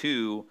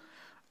 4:2,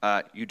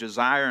 "You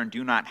desire and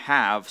do not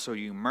have, so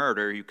you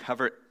murder. You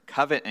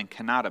covet and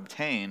cannot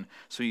obtain,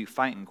 so you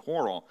fight and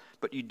quarrel.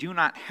 But you do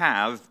not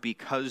have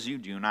because you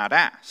do not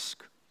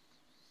ask."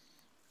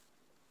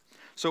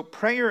 So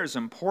prayer is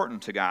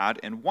important to God,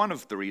 and one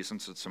of the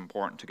reasons it's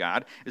important to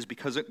God is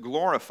because it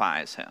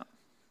glorifies him.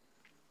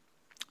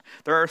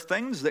 There are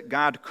things that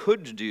God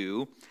could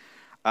do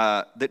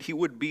that he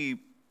would be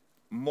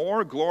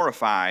more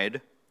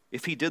glorified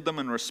if he did them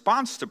in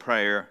response to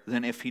prayer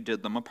than if he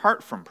did them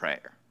apart from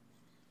prayer.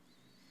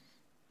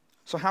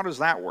 So how does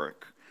that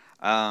work?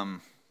 Well,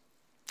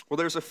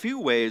 there's a few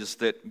ways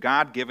that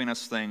God giving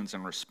us things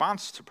in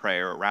response to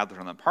prayer rather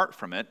than apart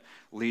from it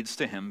leads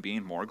to him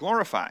being more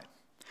glorified.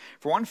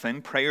 For one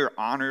thing, prayer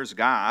honors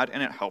God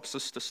and it helps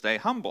us to stay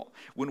humble.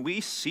 When we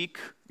seek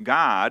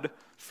God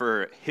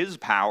for his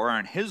power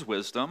and his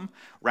wisdom,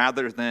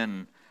 rather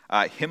than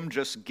him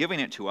just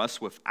giving it to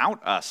us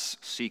without us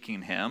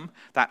seeking him,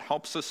 that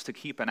helps us to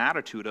keep an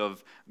attitude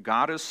of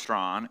God is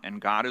strong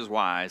and God is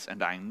wise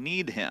and I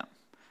need him.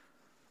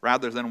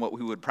 Rather than what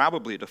we would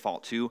probably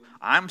default to,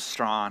 I'm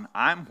strong,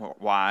 I'm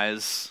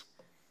wise,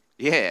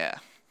 yeah.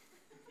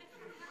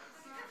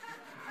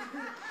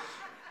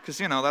 Because,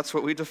 that's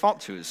what we default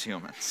to as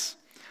humans.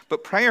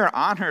 But prayer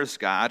honors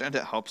God and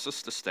it helps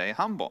us to stay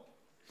humble.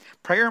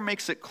 Prayer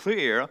makes it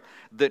clear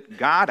that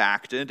God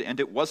acted and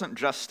it wasn't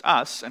just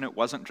us and it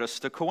wasn't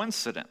just a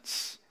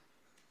coincidence.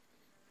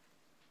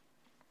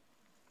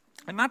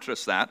 And not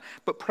just that,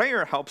 but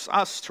prayer helps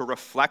us to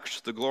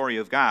reflect the glory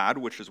of God,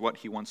 which is what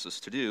he wants us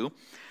to do,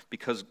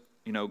 because,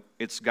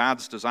 it's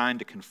God's design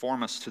to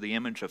conform us to the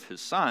image of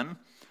his Son.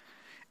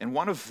 And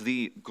one of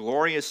the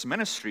glorious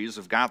ministries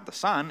of God the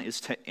Son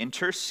is to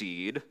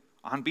intercede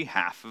on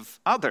behalf of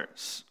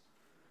others.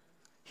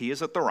 He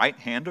is at the right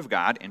hand of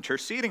God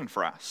interceding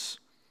for us.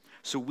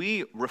 So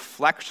we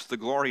reflect the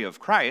glory of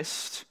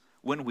Christ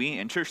when we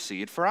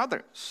intercede for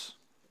others.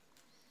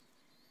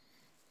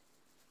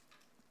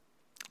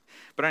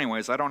 But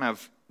anyways, I don't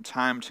have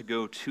time to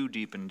go too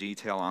deep in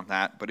detail on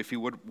that, but if you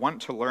would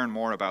want to learn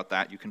more about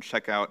that, you can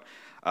check out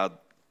a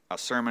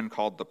sermon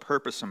called "The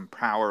Purpose and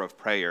Power of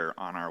Prayer"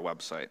 on our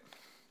website.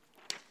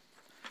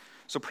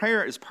 So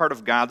prayer is part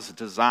of God's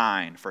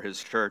design for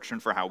his church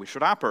and for how we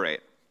should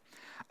operate.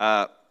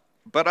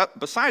 But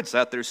besides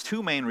that, there's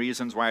two main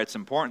reasons why it's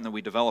important that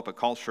we develop a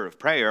culture of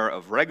prayer,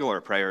 of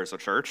regular prayer as a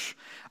church.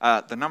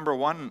 The number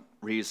one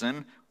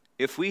reason,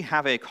 if we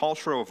have a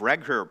culture of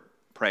regular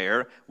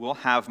prayer, we'll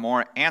have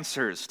more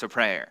answers to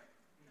prayer.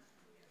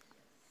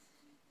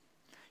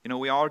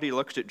 We already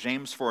looked at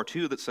James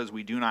 4:2 that says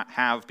we do not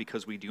have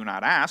because we do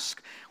not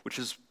ask, which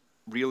is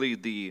really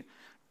the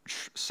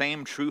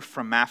same truth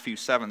from Matthew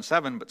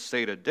 7:7, but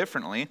stated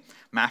differently.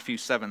 Matthew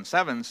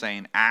 7:7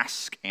 saying,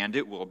 "Ask and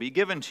it will be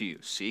given to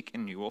you. Seek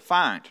and you will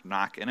find.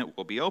 Knock and it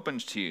will be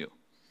opened to you."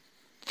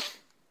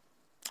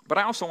 But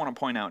I also want to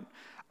point out,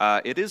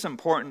 it is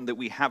important that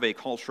we have a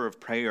culture of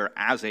prayer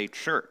as a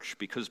church,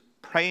 because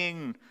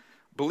praying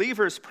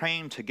believers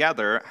praying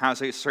together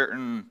has a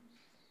certain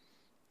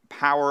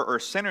power or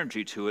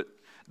synergy to it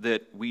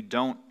that we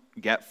don't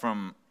get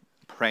from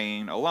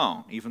praying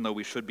alone, even though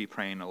we should be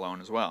praying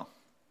alone as well.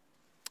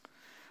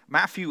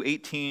 Matthew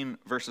 18,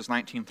 verses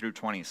 19 through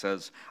 20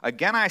 says,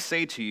 "Again I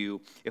say to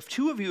you, if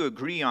two of you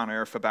agree on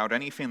earth about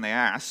anything they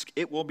ask,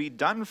 it will be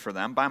done for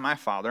them by my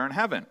Father in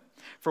heaven.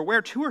 For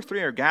where 2 or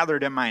 3 are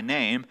gathered in my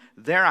name,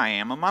 there I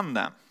am among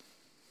them."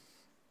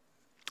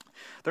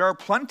 There are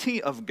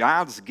plenty of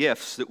God's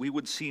gifts that we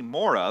would see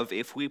more of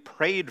if we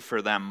prayed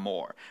for them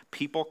more.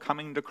 People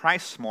coming to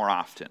Christ more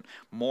often,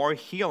 more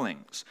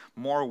healings,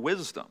 more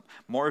wisdom,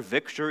 more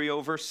victory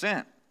over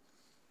sin.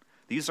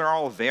 These are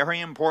all very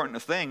important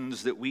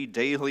things that we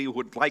daily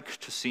would like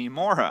to see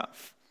more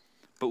of.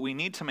 But we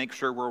need to make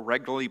sure we're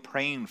regularly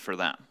praying for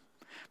them.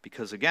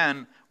 Because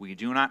again, we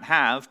do not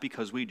have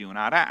because we do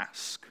not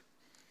ask.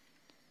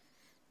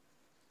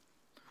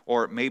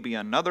 Or maybe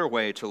another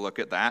way to look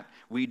at that,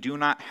 we do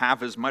not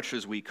have as much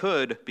as we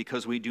could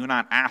because we do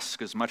not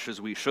ask as much as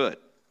we should.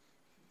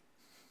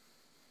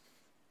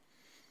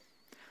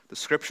 The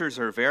scriptures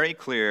are very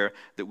clear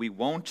that we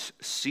won't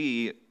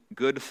see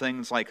good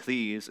things like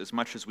these as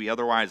much as we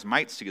otherwise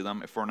might see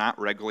them if we're not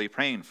regularly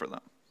praying for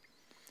them.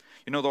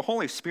 You know, the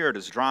Holy Spirit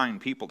is drawing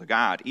people to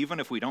God. Even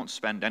if we don't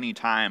spend any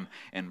time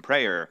in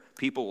prayer,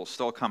 people will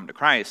still come to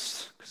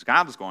Christ because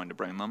God is going to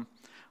bring them.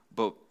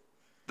 But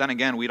then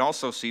again, we'd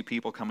also see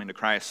people coming to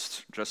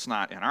Christ, just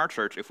not in our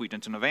church, if we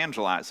didn't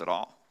evangelize at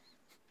all.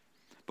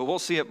 But we'll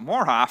see it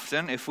more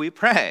often if we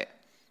pray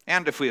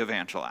and if we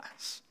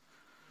evangelize.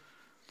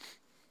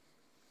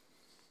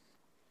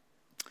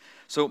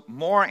 So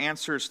more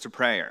answers to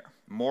prayer,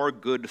 more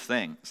good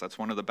things. That's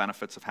one of the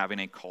benefits of having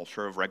a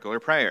culture of regular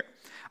prayer.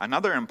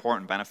 Another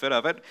important benefit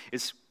of it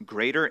is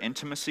greater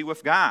intimacy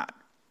with God.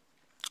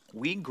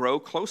 We grow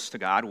close to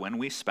God when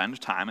we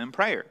spend time in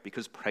prayer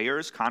because prayer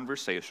is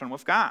conversation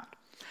with God.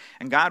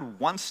 And God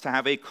wants to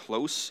have a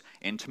close,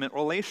 intimate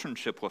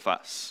relationship with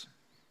us.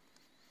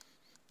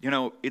 You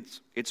know,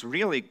 it's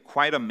really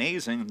quite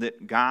amazing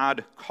that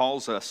God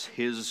calls us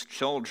his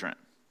children.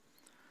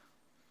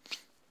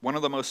 One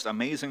of the most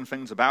amazing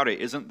things about it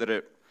isn't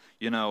that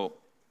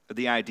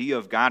the idea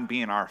of God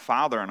being our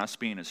Father and us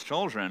being his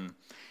children,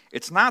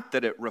 it's not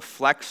that it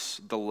reflects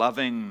the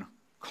loving,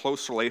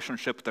 close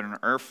relationship that an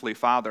earthly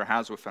father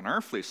has with an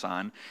earthly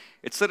son.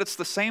 It's that it's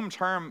the same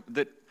term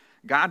that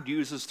God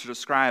uses to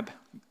describe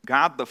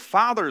God the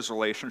Father's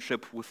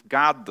relationship with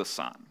God the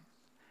Son.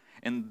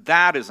 And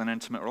that is an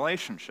intimate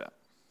relationship.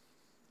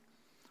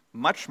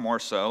 Much more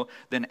so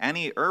than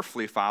any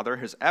earthly father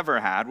has ever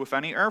had with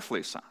any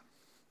earthly son.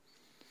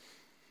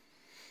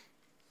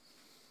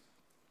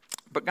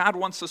 But God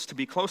wants us to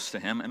be close to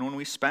him, and when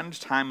we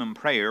spend time in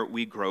prayer,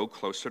 we grow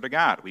closer to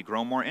God. We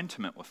grow more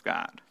intimate with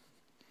God.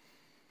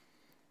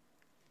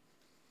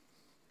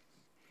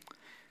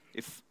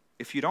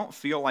 If you don't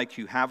feel like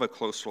you have a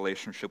close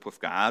relationship with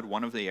God,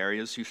 one of the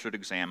areas you should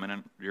examine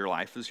in your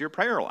life is your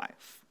prayer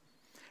life.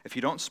 If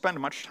you don't spend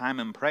much time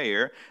in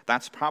prayer,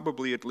 that's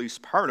probably at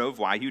least part of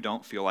why you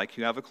don't feel like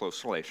you have a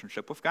close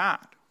relationship with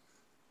God.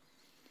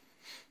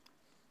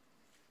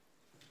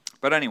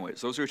 But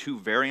anyways, those are two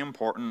very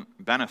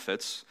important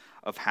benefits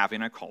of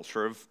having a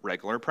culture of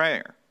regular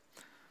prayer.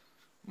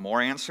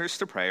 More answers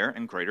to prayer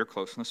and greater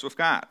closeness with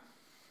God.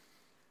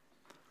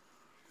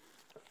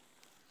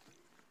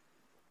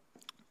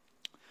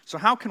 So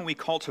how can we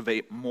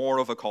cultivate more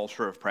of a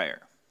culture of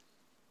prayer?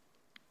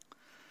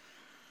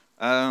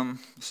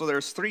 So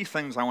there's 3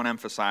 things I want to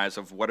emphasize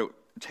of what it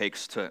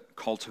takes to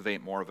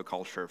cultivate more of a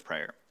culture of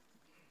prayer.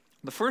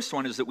 The first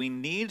one is that we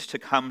need to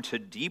come to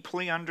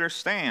deeply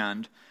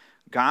understand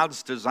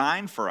God's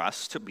design for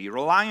us to be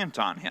reliant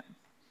on him.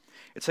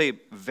 It's a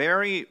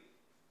very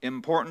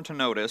important to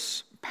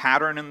notice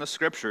pattern in the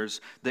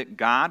scriptures that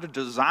God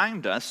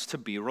designed us to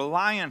be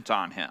reliant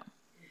on him.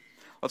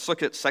 Let's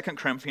look at 2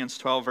 Corinthians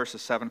 12,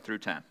 verses 7 through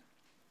 10.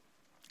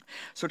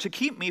 "So to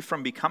keep me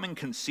from becoming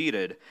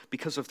conceited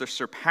because of the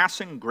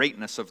surpassing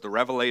greatness of the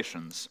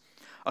revelations,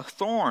 a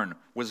thorn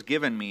was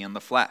given me in the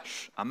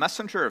flesh, a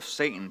messenger of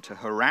Satan to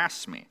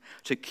harass me,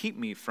 to keep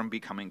me from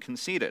becoming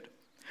conceited.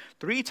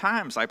 3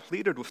 times I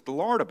pleaded with the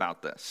Lord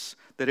about this,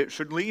 that it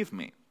should leave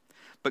me.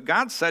 But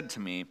God said to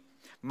me,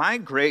 'My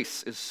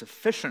grace is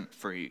sufficient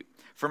for you,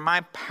 for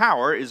my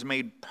power is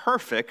made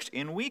perfect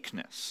in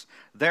weakness.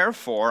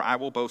 Therefore I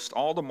will boast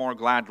all the more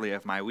gladly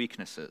of my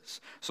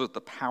weaknesses, so that the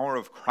power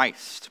of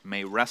Christ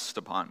may rest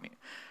upon me.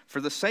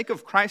 For the sake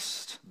of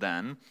Christ,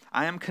 then,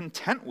 I am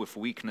content with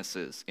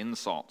weaknesses,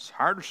 insults,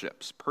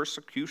 hardships,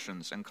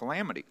 persecutions, and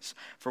calamities.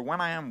 For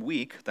when I am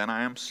weak, then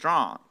I am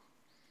strong.'"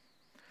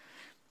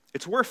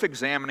 It's worth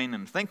examining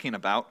and thinking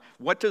about,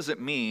 what does it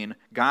mean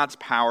God's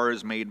power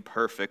is made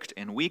perfect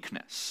in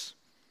weakness?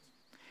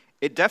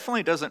 It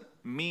definitely doesn't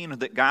mean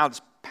that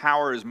God's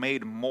power is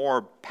made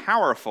more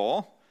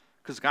powerful,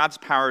 because God's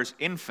power is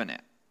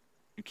infinite.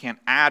 You can't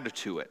add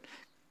to it.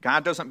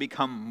 God doesn't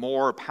become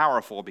more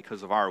powerful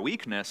because of our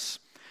weakness,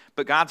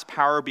 but God's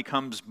power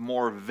becomes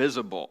more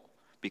visible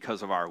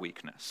because of our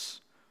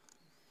weakness.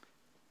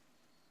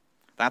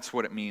 That's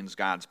what it means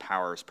God's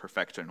power is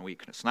perfected in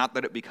weakness. Not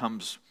that it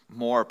becomes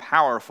more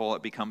powerful,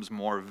 it becomes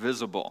more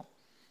visible.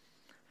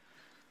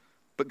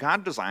 But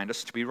God designed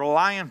us to be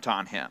reliant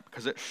on him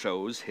because it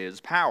shows his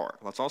power.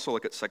 Let's also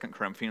look at 2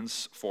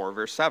 Corinthians 4,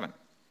 verse 7.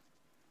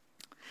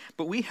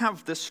 But we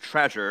have this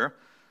treasure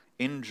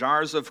in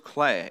jars of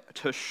clay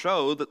to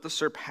show that the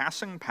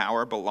surpassing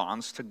power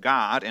belongs to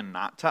God and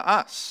not to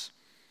us.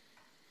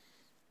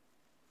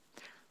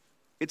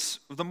 It's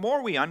the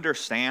more we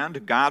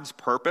understand God's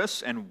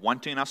purpose and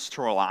wanting us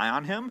to rely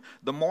on him,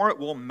 the more it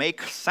will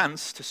make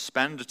sense to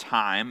spend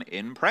time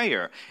in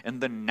prayer.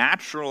 And the more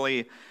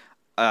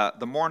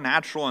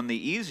natural and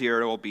the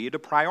easier it will be to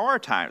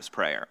prioritize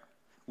prayer.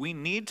 We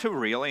need to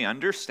really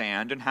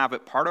understand and have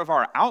it part of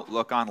our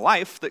outlook on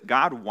life that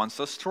God wants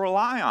us to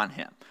rely on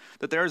him.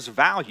 That there's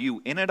value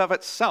in and of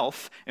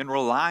itself in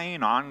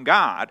relying on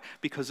God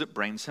because it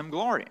brings him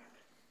glory.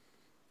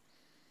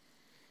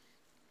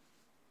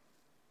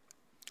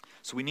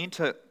 So we need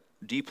to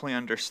deeply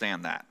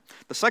understand that.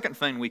 The second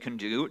thing we can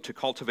do to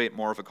cultivate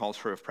more of a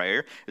culture of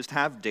prayer is to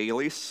have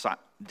daily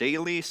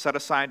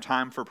set-aside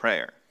time for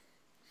prayer.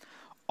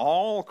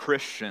 All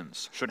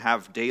Christians should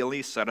have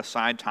daily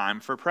set-aside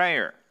time for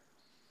prayer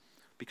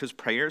because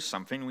prayer is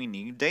something we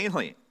need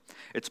daily.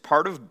 It's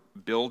part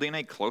of building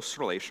a close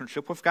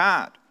relationship with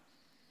God.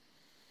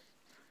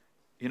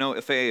 You know,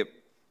 if a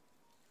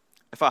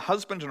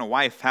husband and a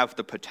wife have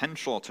the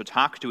potential to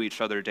talk to each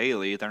other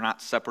daily, they're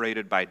not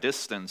separated by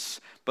distance,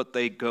 but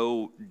they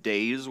go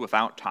days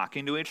without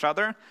talking to each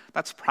other,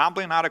 that's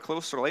probably not a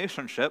close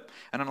relationship,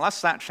 and unless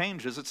that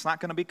changes, it's not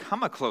going to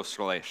become a close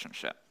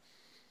relationship.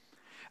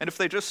 And if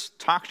they just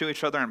talk to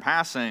each other in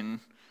passing,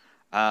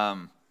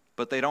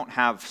 but they don't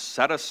have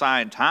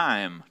set-aside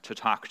time to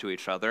talk to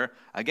each other,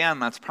 again,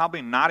 that's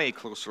probably not a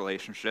close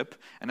relationship,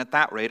 and at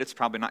that rate, it's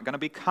probably not going to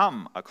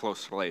become a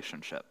close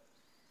relationship.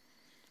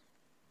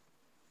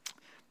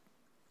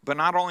 But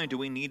not only do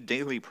we need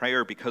daily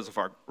prayer because of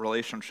our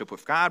relationship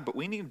with God, but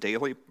we need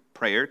daily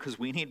prayer because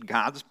we need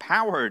God's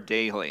power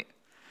daily.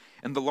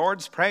 In the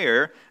Lord's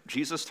Prayer,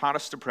 Jesus taught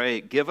us to pray,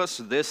 "Give us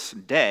this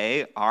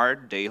day our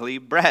daily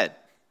bread."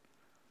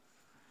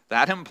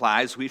 That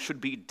implies we should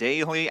be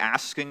daily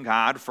asking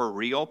God for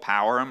real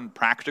power in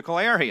practical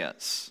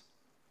areas.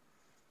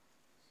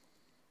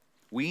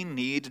 We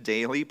need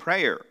daily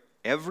prayer.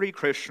 Every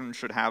Christian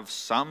should have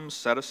some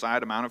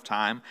set-aside amount of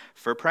time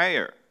for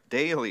prayer,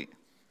 daily.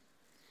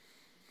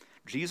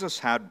 Jesus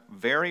had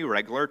very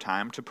regular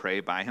time to pray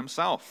by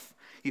himself.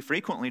 He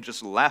frequently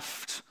just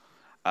left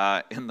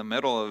in the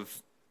middle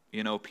of,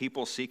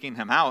 people seeking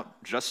him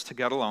out just to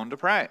get alone to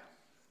pray.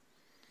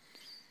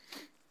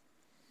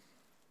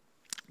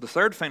 The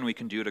third thing we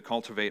can do to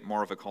cultivate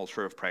more of a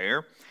culture of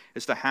prayer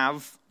is to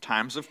have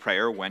times of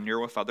prayer when you're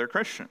with other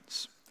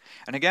Christians.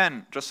 And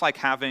again, just like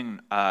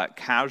having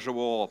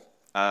casual,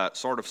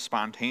 sort of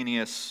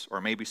spontaneous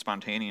or maybe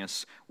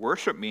spontaneous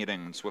worship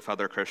meetings with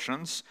other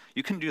Christians,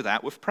 you can do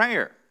that with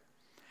prayer.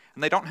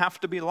 And they don't have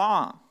to be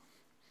long.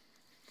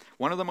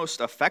 One of the most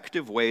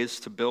effective ways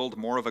to build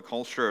more of a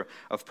culture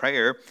of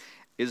prayer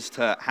is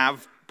to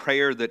have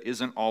prayer that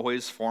isn't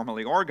always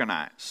formally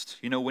organized.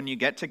 When you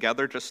get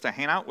together just to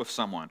hang out with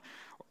someone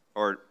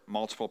or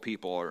multiple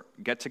people or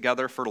get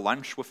together for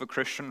lunch with a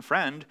Christian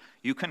friend,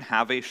 you can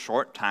have a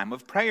short time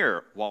of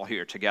prayer while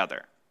you're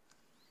together.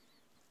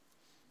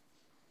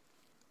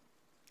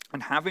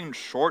 And having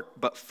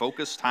short but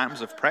focused times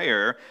of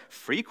prayer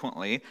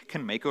frequently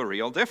can make a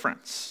real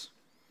difference,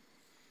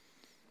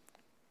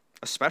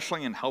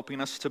 especially in helping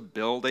us to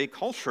build a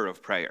culture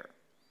of prayer,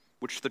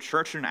 which the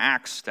church in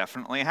Acts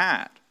definitely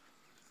had.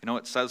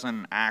 It says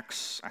in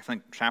Acts, I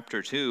think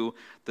chapter 2,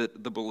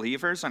 that the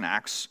believers in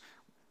Acts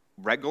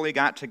regularly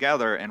got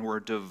together and were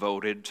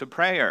devoted to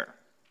prayer.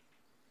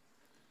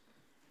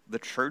 The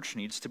church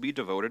needs to be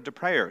devoted to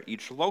prayer.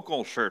 Each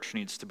local church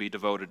needs to be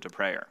devoted to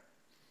prayer.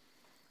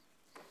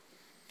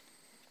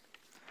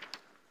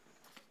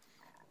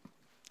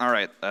 All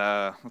right,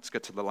 let's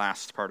get to the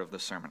last part of the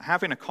sermon.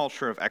 Having a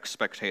culture of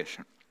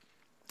expectation.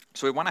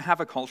 So we want to have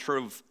a culture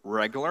of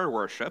regular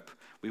worship,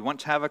 we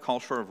want to have a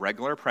culture of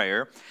regular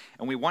prayer,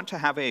 and we want to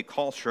have a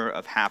culture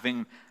of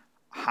having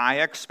high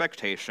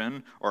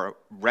expectation or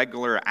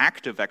regular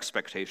active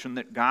expectation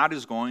that God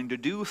is going to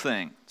do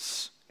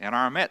things in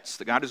our midst,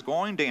 that God is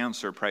going to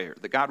answer prayer,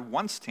 that God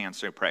wants to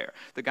answer prayer,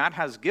 that God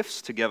has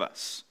gifts to give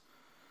us.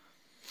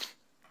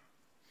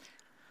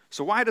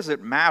 So why does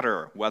it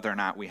matter whether or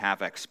not we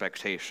have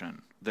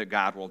expectation that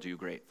God will do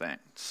great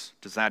things?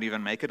 Does that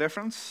even make a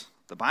difference?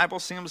 The Bible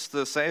seems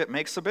to say it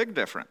makes a big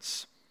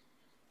difference.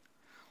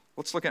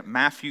 Let's look at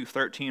Matthew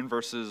 13,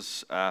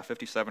 verses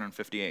 57 and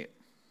 58.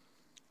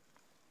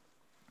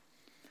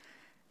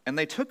 And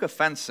they took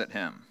offense at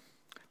him.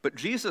 But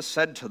Jesus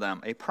said to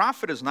them, "A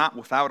prophet is not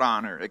without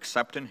honor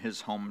except in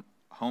his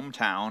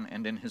hometown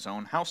and in his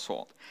own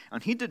household.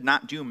 And he did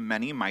not do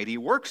many mighty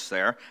works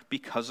there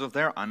because of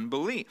their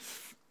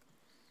unbelief."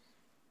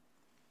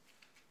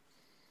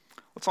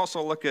 Let's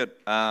also look at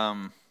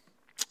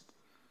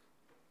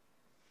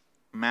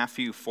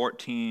Matthew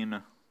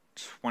 14,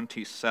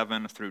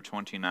 27 through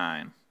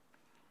 29.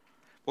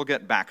 We'll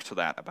get back to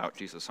that about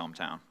Jesus'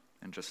 hometown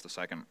in just a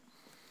second.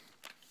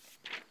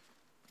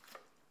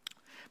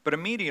 But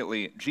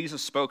immediately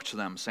Jesus spoke to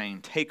them,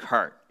 saying, "Take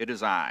heart, it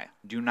is I.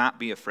 Do not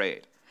be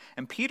afraid."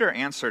 And Peter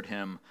answered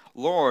him,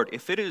 "Lord,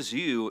 if it is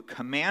you,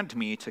 command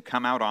me to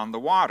come out on the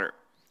water."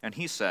 And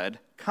he said,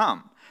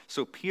 "Come."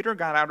 So Peter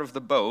got out of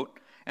the boat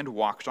and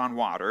walked on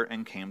water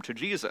and came to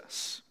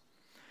Jesus.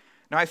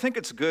 Now I think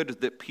it's good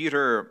that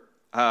Peter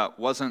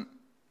wasn't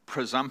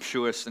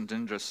presumptuous and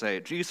didn't just say,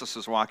 "Jesus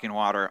is walking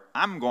water,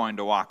 I'm going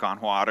to walk on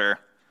water."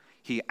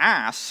 He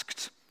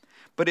asked,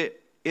 but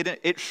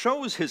it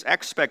shows his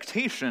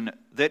expectation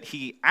that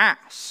he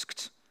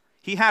asked.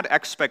 He had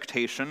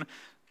expectation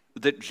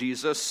that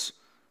Jesus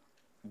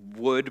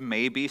would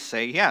maybe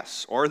say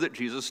yes, or that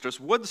Jesus just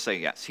would say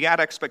yes. He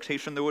had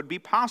expectation that would be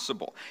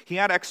possible. He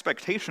had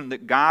expectation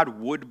that God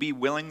would be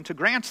willing to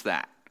grant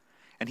that.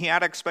 And he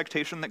had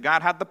expectation that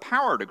God had the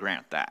power to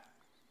grant that.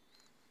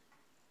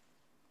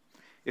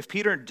 If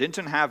Peter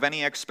didn't have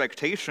any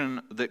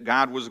expectation that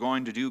God was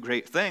going to do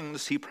great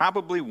things, he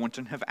probably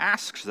wouldn't have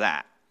asked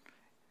that.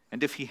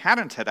 And if he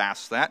hadn't had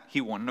asked that,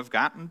 he wouldn't have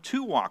gotten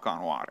to walk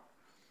on water.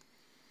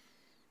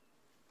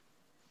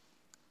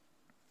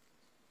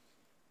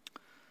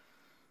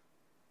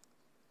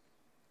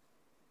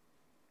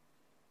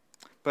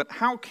 But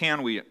how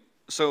can we,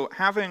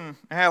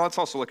 let's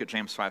also look at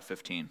James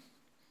 5:15.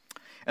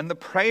 "And the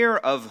prayer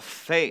of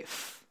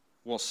faith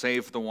will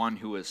save the one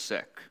who is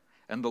sick,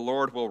 and the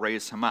Lord will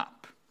raise him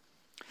up."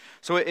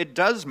 So it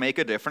does make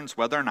a difference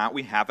whether or not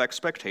we have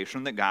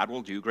expectation that God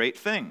will do great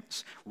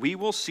things. We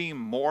will see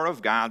more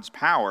of God's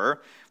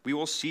power. We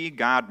will see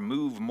God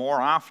move more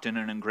often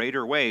and in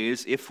greater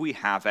ways if we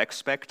have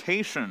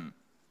expectation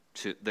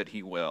that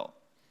he will.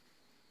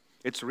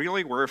 It's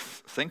really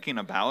worth thinking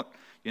about,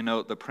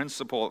 the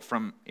principle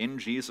from in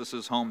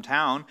Jesus'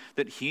 hometown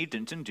that he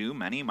didn't do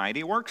many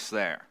mighty works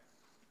there.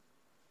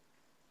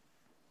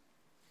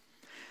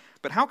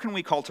 But how can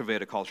we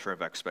cultivate a culture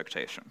of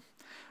expectation?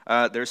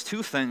 There's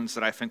two things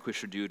that I think we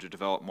should do to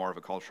develop more of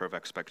a culture of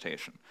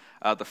expectation.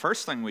 The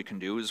first thing we can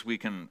do is we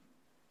can,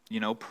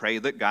 pray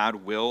that God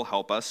will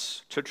help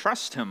us to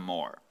trust him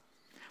more.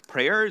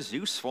 Prayer is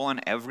useful in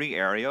every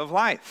area of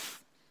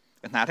life,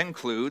 and that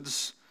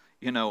includes,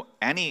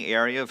 any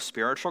area of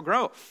spiritual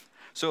growth.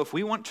 So if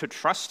we want to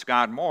trust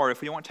God more,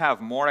 if we want to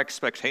have more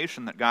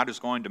expectation that God is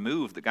going to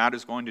move, that God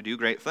is going to do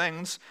great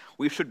things,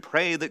 we should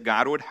pray that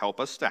God would help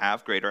us to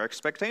have greater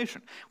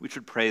expectation. We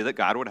should pray that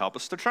God would help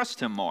us to trust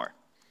him more.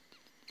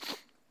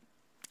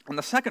 And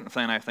the second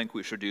thing I think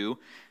we should do,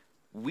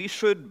 we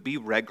should be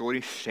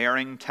regularly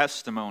sharing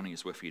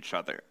testimonies with each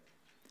other.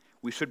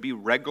 We should be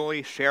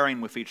regularly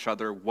sharing with each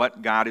other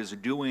what God is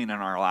doing in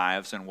our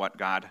lives and what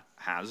God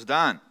has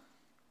done.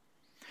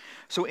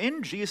 So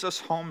in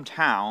Jesus'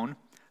 hometown,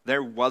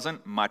 there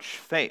wasn't much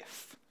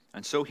faith,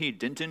 and so he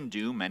didn't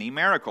do many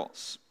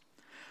miracles.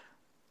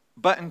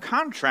 But in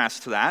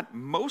contrast to that,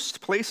 most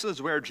places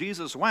where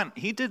Jesus went,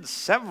 he did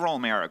several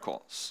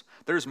miracles.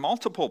 There's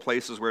multiple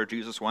places where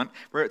Jesus went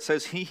where it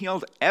says he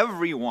healed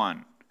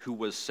everyone who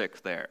was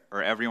sick there,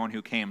 or everyone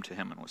who came to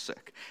him and was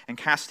sick, and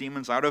cast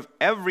demons out of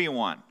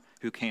everyone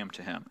who came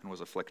to him and was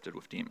afflicted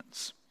with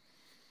demons.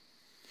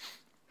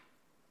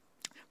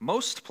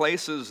 Most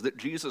places that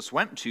Jesus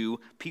went to,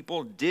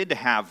 people did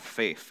have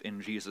faith in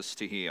Jesus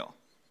to heal.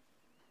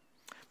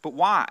 But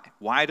why?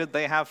 Why did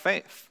they have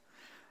faith?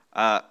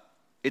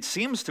 It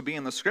seems to be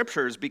in the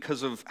scriptures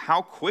because of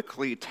how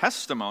quickly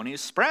testimonies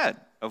spread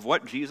of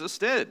what Jesus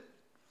did.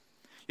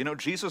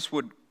 Jesus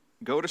would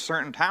go to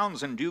certain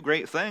towns and do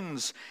great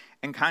things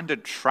and kind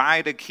of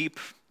try to keep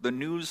the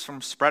news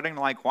from spreading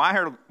like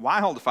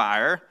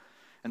wildfire.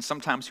 And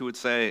sometimes he would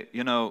say,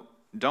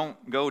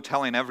 don't go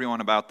telling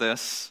everyone about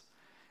this.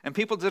 And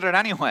people did it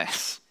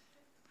anyways.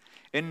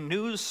 And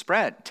news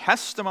spread,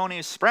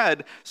 testimonies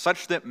spread,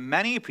 such that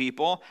many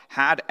people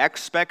had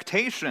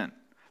expectation.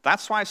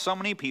 That's why so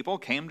many people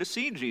came to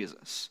see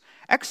Jesus.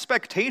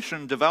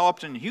 Expectation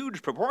developed in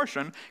huge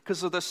proportion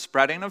because of the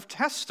spreading of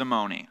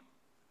testimony.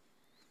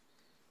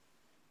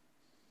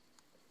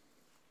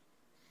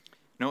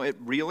 It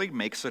really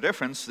makes a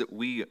difference that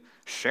we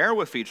share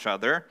with each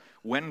other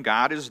when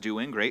God is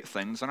doing great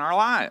things in our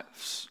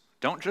lives.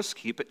 Don't just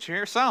keep it to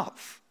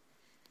yourself.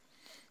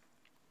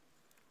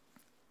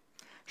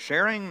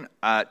 Sharing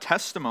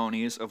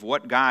testimonies of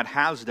what God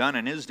has done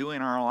and is doing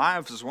in our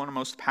lives is one of the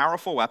most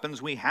powerful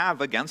weapons we have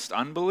against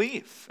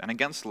unbelief and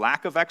against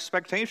lack of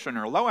expectation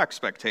or low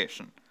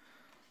expectation.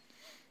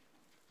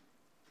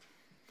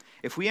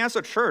 If we as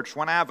a church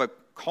want to have a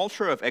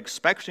culture of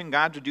expecting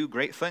God to do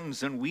great things,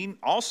 then we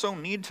also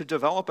need to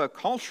develop a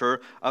culture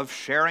of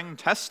sharing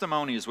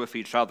testimonies with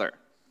each other.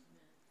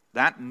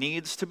 That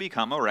needs to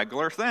become a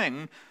regular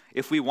thing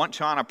if we want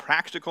to, on a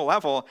practical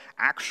level,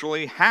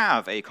 actually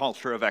have a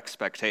culture of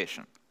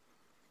expectation.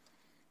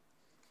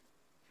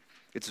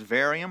 It's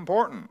very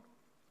important.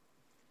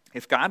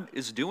 If God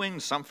is doing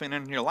something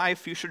in your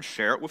life, you should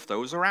share it with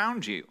those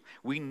around you.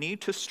 We need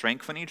to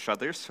strengthen each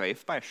other's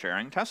faith by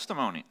sharing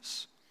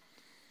testimonies.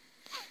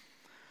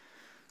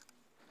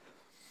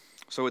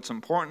 So it's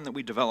important that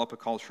we develop a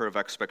culture of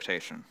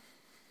expectation.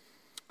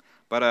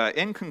 But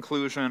in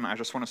conclusion, I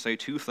just want to say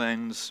two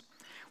things.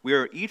 We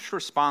are each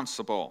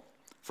responsible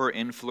for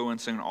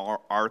influencing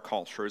our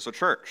culture as a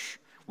church.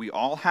 We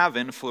all have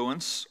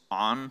influence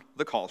on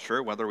the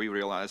culture, whether we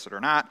realize it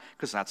or not,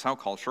 because that's how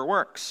culture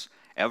works.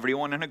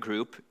 Everyone in a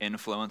group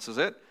influences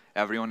it.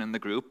 Everyone in the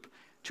group,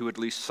 to at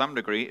least some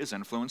degree, is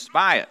influenced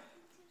by it.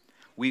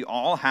 We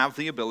all have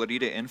the ability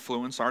to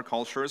influence our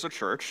culture as a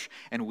church,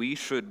 and we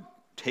should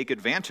take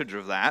advantage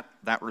of that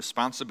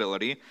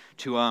responsibility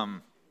to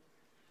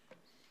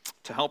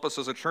help us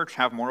as a church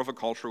have more of a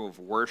culture of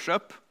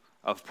worship,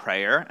 of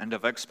prayer, and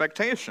of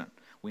expectation.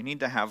 We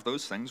need to have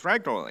those things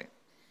regularly.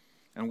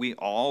 And we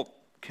all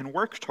can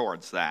work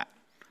towards that.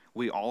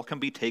 We all can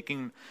be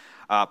taking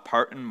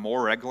part in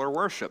more regular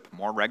worship,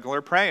 more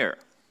regular prayer,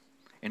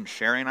 in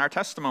sharing our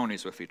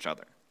testimonies with each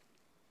other.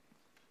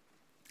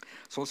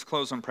 So let's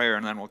close in prayer,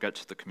 and then we'll get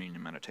to the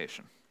communion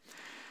meditation.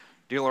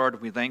 Dear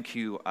Lord, we thank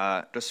you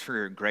just for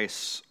your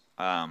grace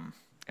in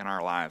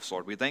our lives,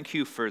 Lord. We thank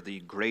you for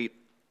the great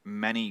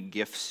many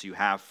gifts you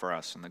have for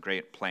us and the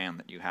great plan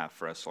that you have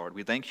for us, Lord.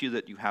 We thank you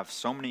that you have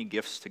so many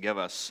gifts to give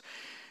us,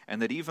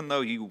 and that even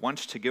though you want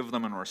to give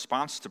them in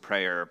response to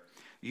prayer,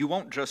 you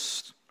won't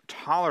just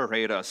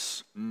tolerate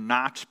us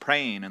not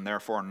praying and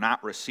therefore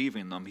not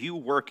receiving them. You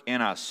work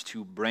in us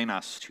to bring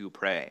us to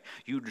pray.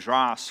 You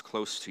draw us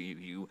close to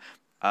you.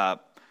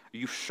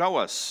 You show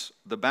us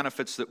the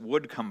benefits that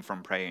would come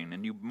from praying,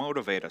 and you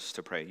motivate us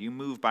to pray. You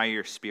move by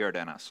your Spirit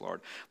in us, Lord.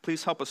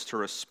 Please help us to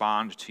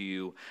respond to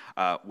you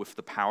with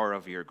the power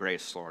of your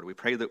grace, Lord. We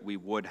pray that we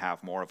would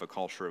have more of a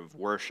culture of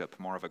worship,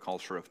 more of a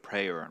culture of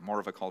prayer, and more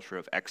of a culture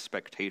of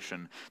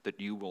expectation that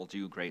you will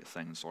do great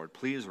things, Lord.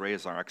 Please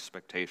raise our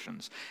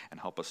expectations and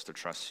help us to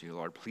trust you,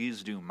 Lord.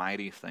 Please do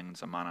mighty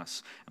things among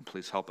us, and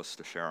please help us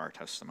to share our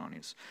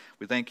testimonies.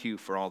 We thank you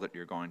for all that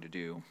you're going to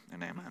do,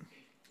 and amen.